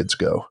college kids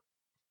go.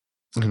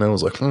 And I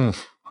was like,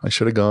 I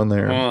should have gone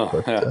there.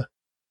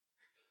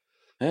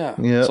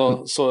 Yeah.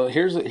 So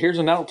here's an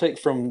outtake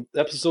from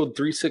episode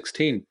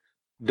 316.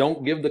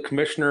 Don't give the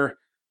commissioner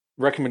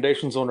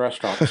recommendations on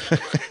restaurants.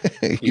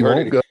 You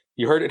heard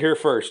it here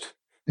first.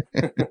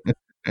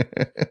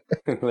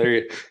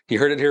 You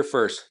heard it here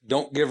first.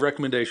 Don't give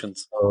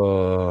recommendations.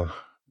 I'm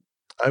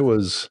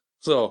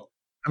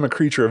a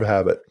creature of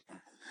habit.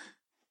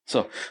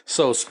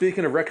 So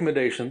speaking of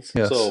recommendations,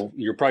 yes. So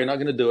you're probably not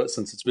going to do it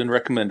since it's been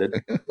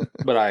recommended,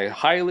 but I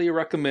highly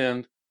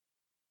recommend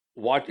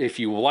if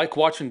you like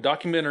watching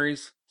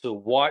documentaries, to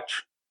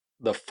watch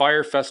the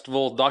Fire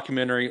Festival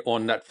documentary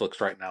on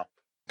Netflix right now.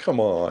 Come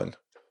on.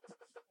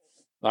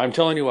 I'm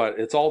telling you what,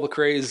 it's all the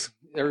craze.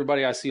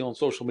 Everybody I see on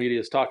social media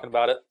is talking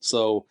about it.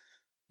 So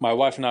my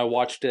wife and I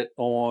watched it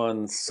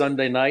on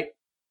Sunday night,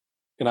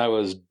 and I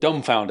was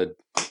dumbfounded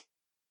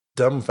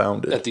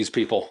at these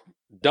people.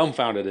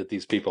 Dumbfounded at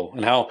these people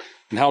and how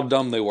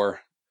dumb they were.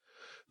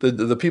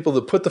 The people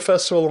that put the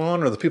festival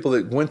on, or the people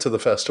that went to the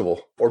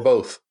festival, or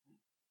both?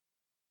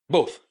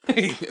 Both.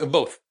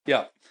 Both.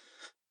 Yeah,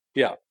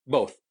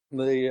 both.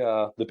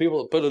 The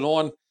people that put it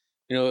on,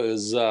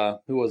 is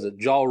who was it?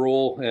 Ja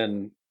Rule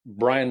and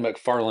Brian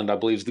McFarland, I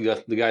believe is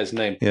the guy's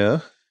name.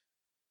 Yeah.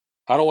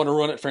 I don't want to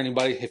ruin it for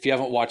anybody if you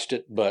haven't watched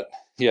it, but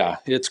yeah,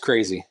 it's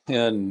crazy.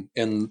 And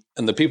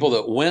the people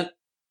that went,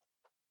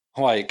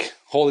 like,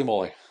 holy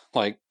moly,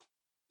 like,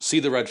 see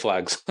the red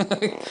flags.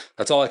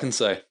 That's all I can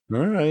say.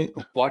 All right.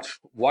 Watch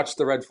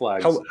the red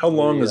flags. How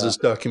long is this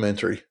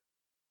documentary?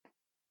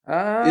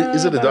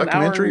 Is it a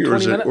documentary or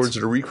is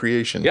it a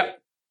recreation?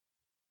 Yep.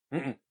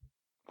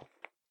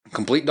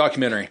 Complete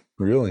documentary.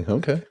 Really?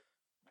 Okay.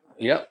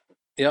 Yep.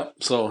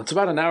 So it's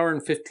about an hour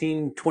and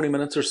 15, 20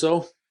 minutes or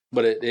so,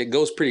 but it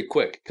goes pretty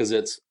quick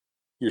because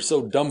you're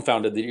so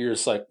dumbfounded that you're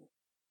just like,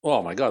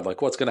 oh my God,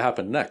 like what's going to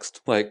happen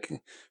next? Like,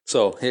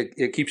 so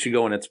it keeps you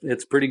going.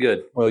 It's pretty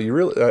good. Well,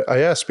 I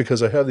asked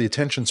because I have the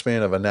attention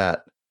span of a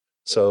gnat.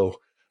 So,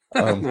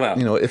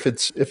 Well, if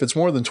it's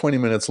more than 20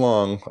 minutes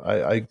long,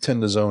 I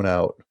tend to zone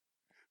out.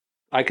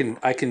 I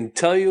can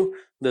tell you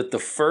that the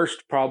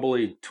first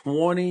probably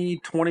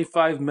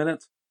 20-25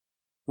 minutes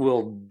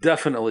will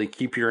definitely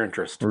keep your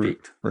interest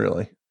peaked.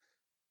 Really?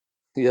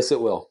 Yes,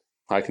 it will.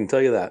 I can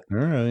tell you that. All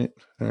right.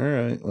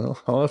 Well,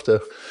 I'll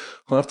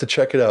have to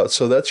check it out.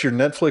 So that's your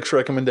Netflix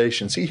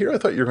recommendation. See here, I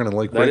thought you were going to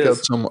like break out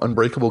some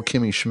Unbreakable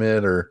Kimmy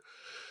Schmidt or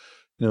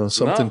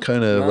something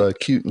kind of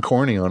cute and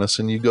corny on us,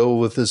 and you go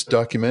with this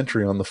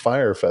documentary on the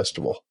Fire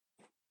Festival.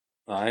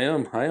 I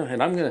am,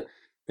 and I'm gonna.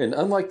 And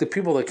unlike the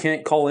people that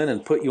can't call in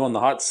and put you on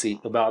the hot seat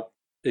about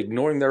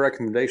ignoring their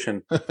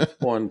recommendation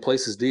on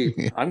places to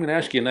eat, I'm going to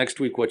ask you next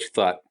week what you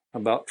thought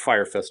about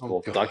Fire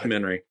Festival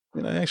documentary.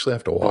 I actually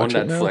have to watch it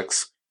on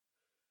Netflix.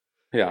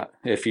 Now? Yeah,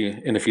 if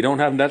you don't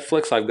have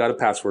Netflix, I've got a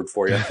password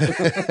for you.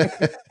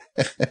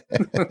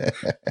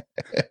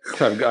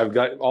 I've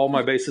got all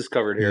my bases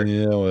covered here.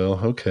 Yeah, well,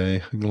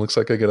 okay. It looks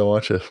like I got to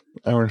watch an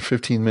hour and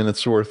 15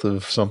 minutes worth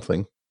of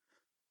something.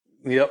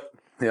 Yep,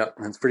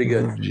 that's pretty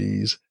good. Oh,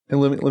 geez. And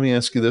let me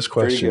ask you this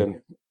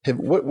question: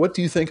 what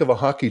do you think of a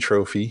hockey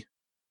trophy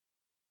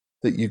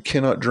that you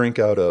cannot drink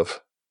out of?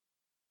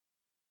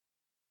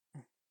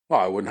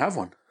 Well, I wouldn't have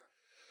one.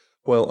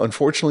 Well,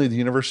 unfortunately, the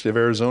University of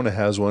Arizona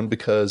has one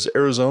because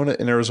Arizona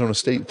and Arizona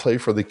State play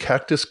for the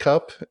Cactus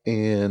Cup,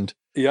 and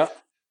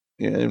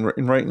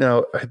right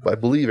now, I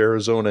believe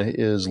Arizona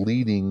is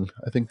leading.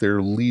 I think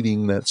they're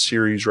leading that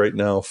series right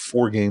now,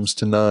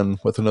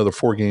 4-0 with another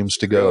 4 games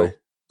to go. Really?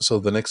 So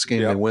the next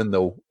game they win,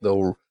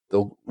 they'll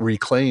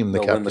reclaim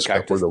the Cactus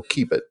Cup, or they'll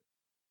keep it.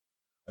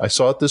 I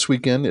saw it this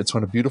weekend. It's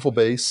on a beautiful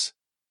base,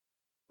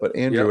 but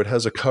Andrew, it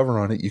has a cover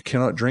on it. You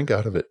cannot drink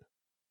out of it.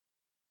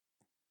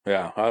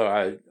 Yeah,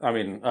 I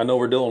mean, I know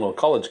we're dealing with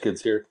college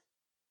kids here,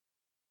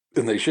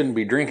 and they shouldn't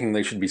be drinking.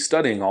 They should be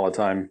studying all the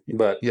time.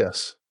 But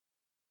yes,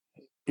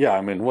 yeah,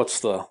 I mean, what's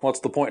the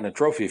point in a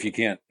trophy if you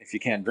can't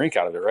drink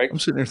out of it, right? I'm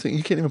sitting there thinking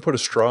you can't even put a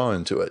straw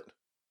into it.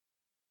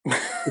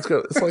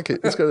 It's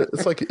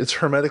like it's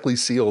hermetically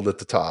sealed at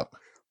the top.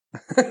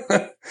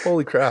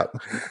 Holy crap!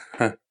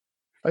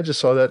 I just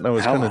saw that and I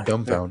was kind of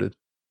dumbfounded.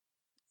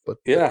 But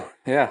yeah.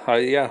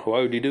 Why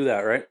would you do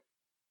that, right?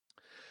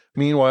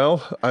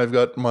 Meanwhile, I've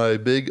got my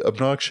big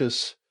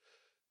obnoxious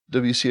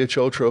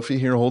WCHL trophy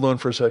here. Hold on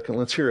for a second.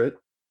 Let's hear it.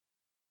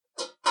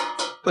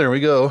 There we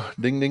go.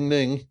 Ding, ding,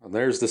 ding. And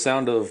there's the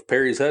sound of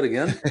Perry's head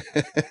again.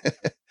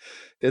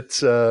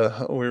 It's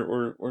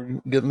we're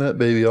getting that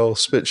baby all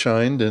spit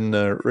shined and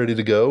ready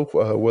to go.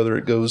 Whether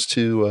it goes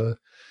to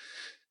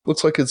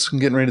looks like it's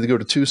getting ready to go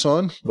to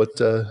Tucson, but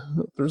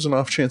there's an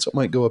off chance it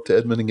might go up to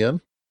Edmond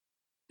again.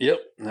 Yep,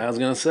 I was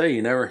gonna say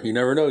you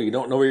never know. You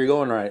don't know where you're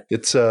going, right?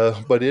 It's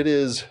but it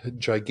is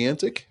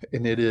gigantic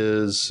and it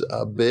is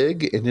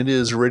big and it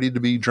is ready to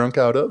be drunk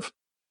out of.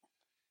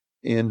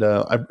 And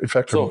I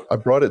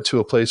brought it to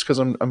a place because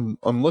I'm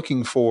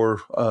looking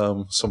for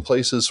some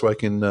places so I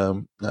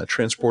can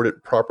transport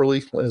it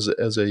properly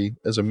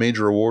as a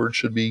major award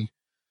should be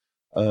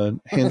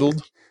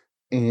handled.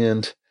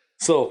 And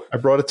so I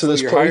brought it to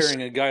this place. You're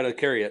hiring a guy to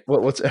carry it.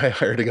 I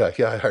hired a guy.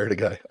 Yeah, I hired a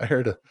guy. I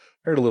hired a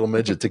little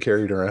midget to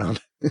carry it around.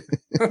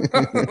 Wouldn't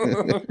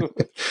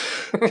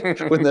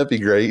that be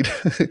great?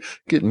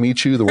 Get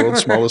Wchl, the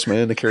world's smallest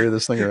man, to carry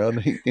this thing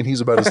around, and he's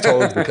about as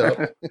tall as the cup.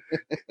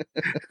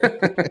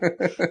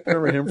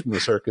 Remember him from the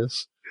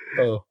circus?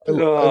 Oh, I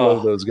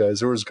love those guys.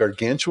 There was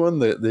Gargantuan,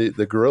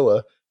 the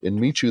gorilla, and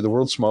Wchl, the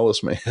world's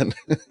smallest man.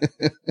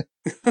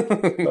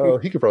 Oh,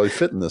 he could probably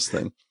fit in this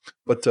thing.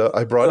 But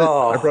I brought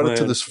it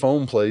to this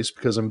foam place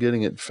because I'm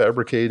getting it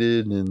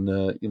fabricated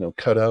and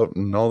cut out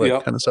and all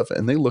that kind of stuff.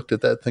 And they looked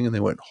at that thing and they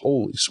went,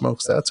 "Holy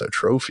smokes, that's a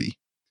trophy!"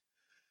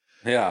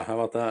 Yeah, how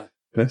about that?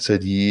 And I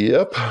said,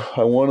 "Yep,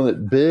 I wanted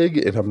it big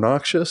and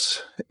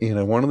obnoxious, and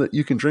I wanted it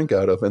you can drink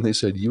out of." And they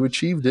said, "You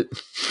achieved it."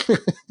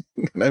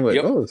 And I went,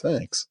 "Oh,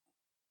 thanks."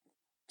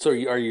 So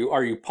are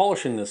you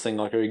polishing this thing?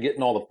 Like, are you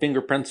getting all the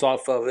fingerprints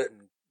off of it?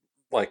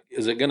 Like,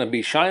 is it going to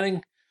be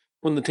shining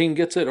when the team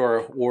gets it,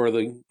 or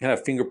the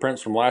have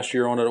fingerprints from last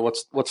year on it?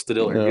 What's the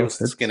deal here? Give us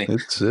the skinny.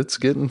 It's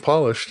getting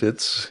polished.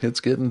 It's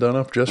getting done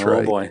up just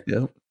right. Oh boy.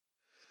 Yep.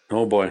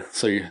 Oh boy.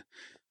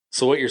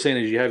 So what you're saying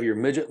is you have your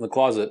midget in the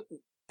closet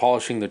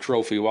polishing the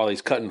trophy while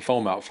he's cutting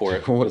foam out for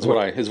it.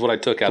 Is what I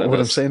took out of this. What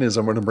I'm saying is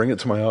I'm going to bring it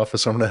to my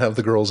office. I'm going to have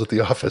the girls at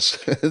the office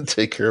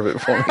take care of it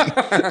for me,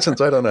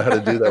 since I don't know how to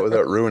do that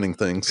without ruining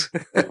things.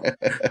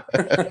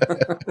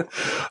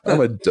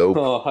 I'm a dope.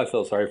 Oh, I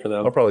feel sorry for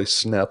them. I'll probably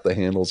snap the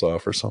handles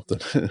off or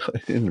something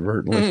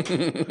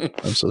inadvertently.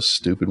 I'm so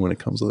stupid when it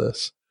comes to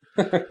this.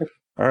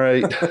 All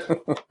right.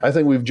 I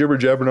think we've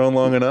jibber-jabbered on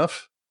long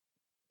enough.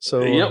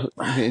 So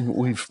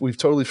we've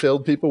totally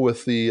failed people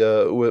with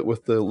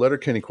the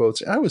Letterkenny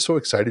quotes. I was so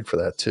excited for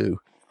that too.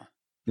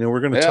 We're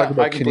going to talk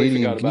about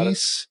Canadian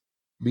geese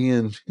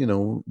being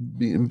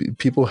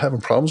people having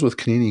problems with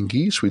Canadian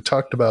geese. We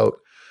talked about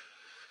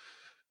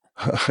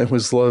I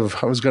was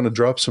going to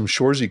drop some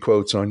Shoresy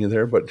quotes on you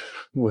there, but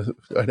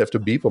I'd have to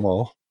beep them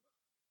all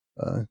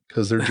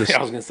because they're just.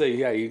 I was going to say,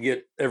 yeah, you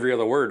get every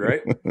other word,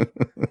 right?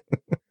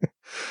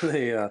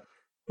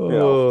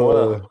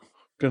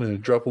 Going to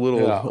drop a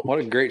little. Yeah, what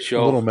a great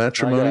show! Little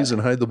matrimonies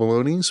and hide the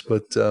balonies,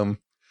 but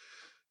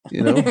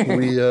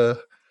we.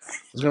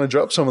 I was going to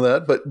drop some of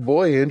that, but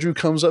boy, Andrew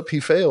comes up, he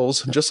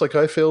fails, just like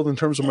I failed in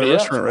terms of my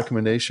restaurant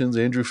recommendations.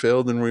 Andrew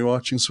failed in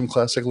rewatching some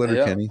classic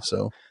Letterkenny.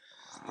 So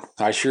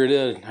I sure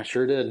did. I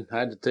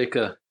had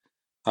to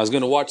I was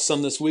going to watch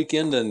some this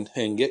weekend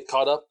and get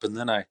caught up, and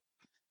then I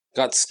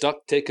got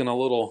stuck taking a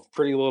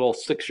pretty little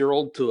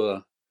 6-year-old to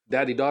a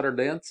daddy-daughter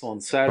dance on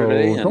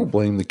Saturday. Oh, don't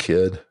blame the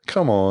kid.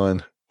 Come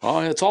on. Oh,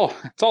 it's all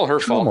her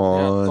fault. Come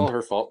on. Yeah, it's all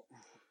her fault.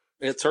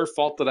 It's her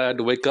fault that I had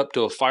to wake up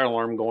to a fire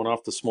alarm going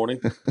off this morning.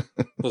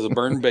 It was a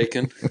burned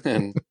bacon,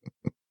 and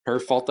her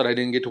fault that I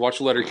didn't get to watch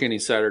Letterkenny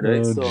Saturday.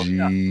 Oh,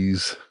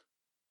 jeez.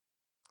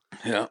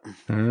 Yeah.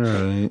 All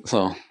right.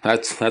 So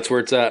that's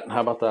where it's at.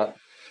 How about that?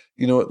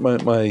 You know what?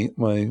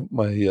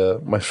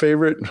 My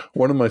favorite,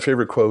 one of my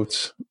favorite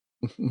quotes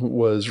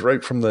was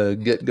right from the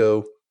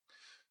get-go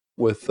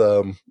with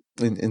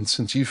and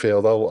since you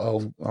failed,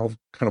 I'll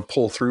kind of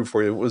pull through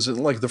for you. It was in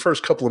like the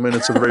first couple of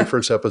minutes of the very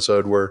first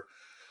episode where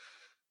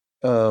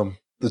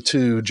the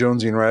two,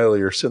 Jonesy and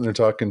Riley, are sitting there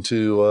talking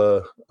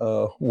to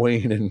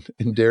Wayne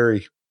and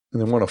Derry,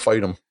 and they want to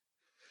fight him.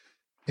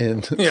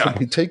 And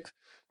we take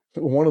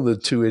one of the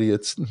two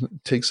idiots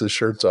takes his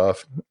shirt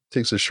off,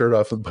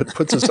 but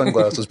puts his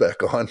sunglasses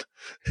back on.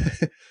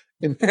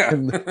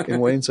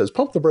 and Wayne says,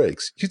 "Pump the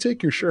brakes. You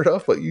take your shirt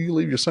off, but you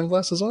leave your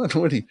sunglasses on.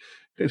 What are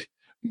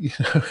you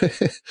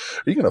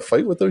going to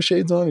fight with those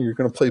shades on, or you're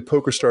going to play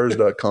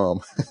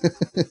PokerStars.com?"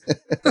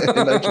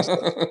 And I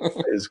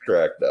just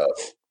cracked up.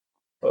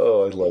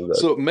 Oh, I love that.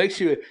 So it makes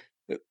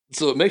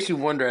you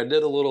wonder. I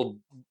did a little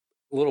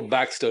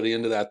back study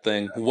into that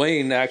thing.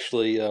 Wayne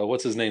actually,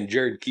 what's his name?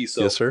 Jared Kiso.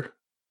 Yes, sir.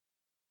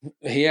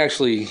 He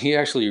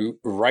actually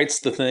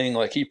writes the thing,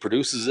 like he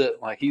produces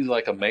it, like he's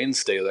like a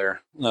mainstay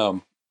there.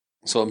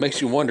 So it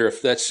makes you wonder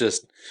if that's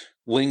just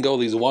lingo,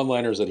 these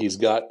one-liners that he's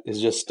got is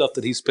just stuff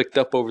that he's picked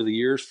up over the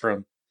years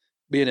from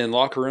being in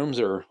locker rooms,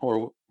 or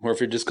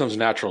if it just comes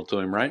natural to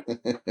him, right?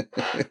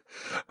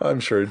 I'm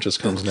sure it just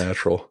comes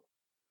natural.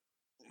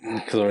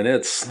 Because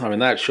I mean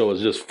that show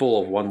is just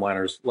full of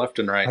one-liners left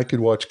and right. I could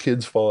watch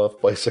kids fall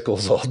off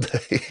bicycles all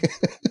day.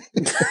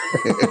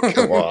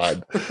 Come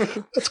on,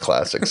 that's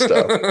classic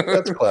stuff.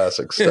 Yeah,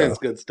 it's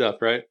good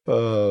stuff, right?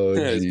 Oh,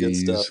 yeah, it's good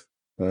stuff.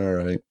 All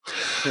right.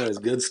 Yeah, it's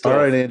good stuff. All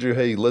right, Andrew.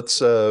 Hey,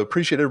 let's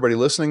appreciate everybody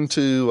listening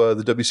to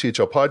the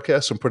WCHL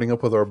podcast and putting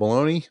up with our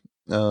baloney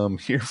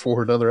here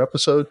for another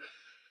episode.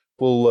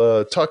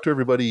 We'll talk to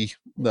everybody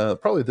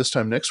probably this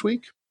time next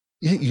week.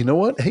 You know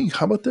what? Hey,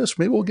 how about this?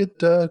 Maybe we'll get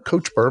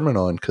Coach Berman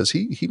on, because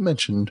he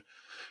mentioned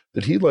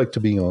that he'd like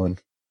to be on.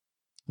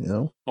 You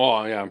know?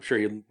 Oh, yeah, I'm sure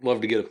he'd love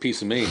to get a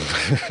piece of me.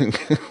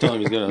 Tell him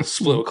he's going to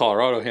split with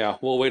Colorado. Yeah,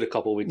 we'll wait a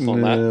couple of weeks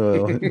on that.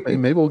 Well,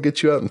 maybe we'll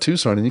get you out in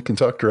Tucson and you can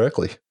talk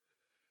directly.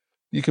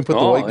 You can put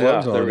the white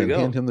gloves on and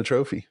hand him the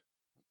trophy.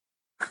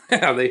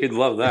 Yeah, they'd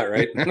love that,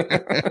 right?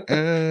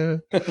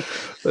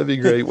 That'd be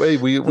great. Wait,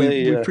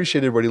 we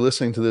appreciate everybody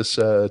listening to this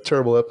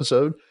terrible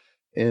episode,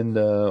 and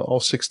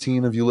all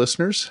 16 of you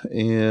listeners.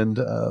 And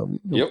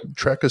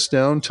track us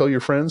down. Tell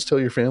your friends, tell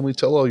your family,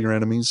 tell all your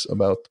enemies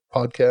about the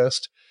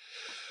podcast.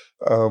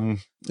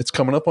 It's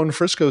coming up on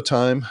Frisco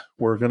time.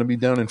 We're going to be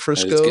down in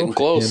Frisco. It's getting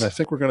close. And I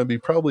think we're going to be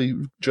probably,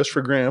 just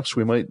for Gramps,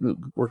 we're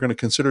going to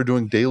consider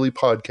doing daily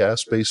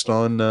podcasts based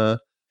on the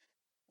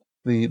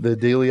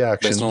daily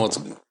action. Based on what's...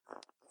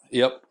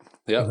 Yep.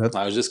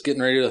 I was just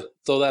getting ready to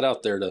throw that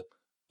out there to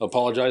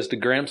apologize to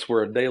Gramps.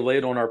 We're a day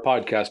late on our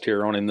podcast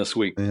here on him this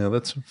week. Yeah,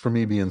 that's for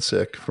me being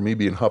sick, for me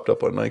being hopped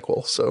up on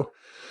NyQuil. So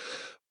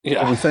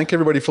yeah, we thank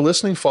everybody for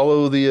listening.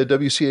 Follow the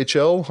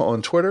WCHL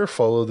on Twitter.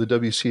 Follow the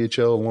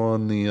WCHL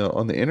on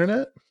the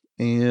internet.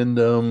 And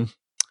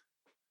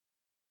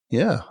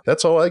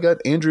that's all I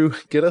got. Andrew,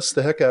 get us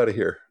the heck out of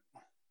here.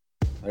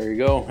 There you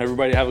go.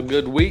 Everybody have a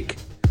good week.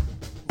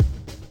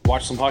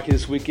 Watch some hockey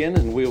this weekend,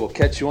 and we will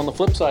catch you on the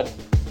flip side.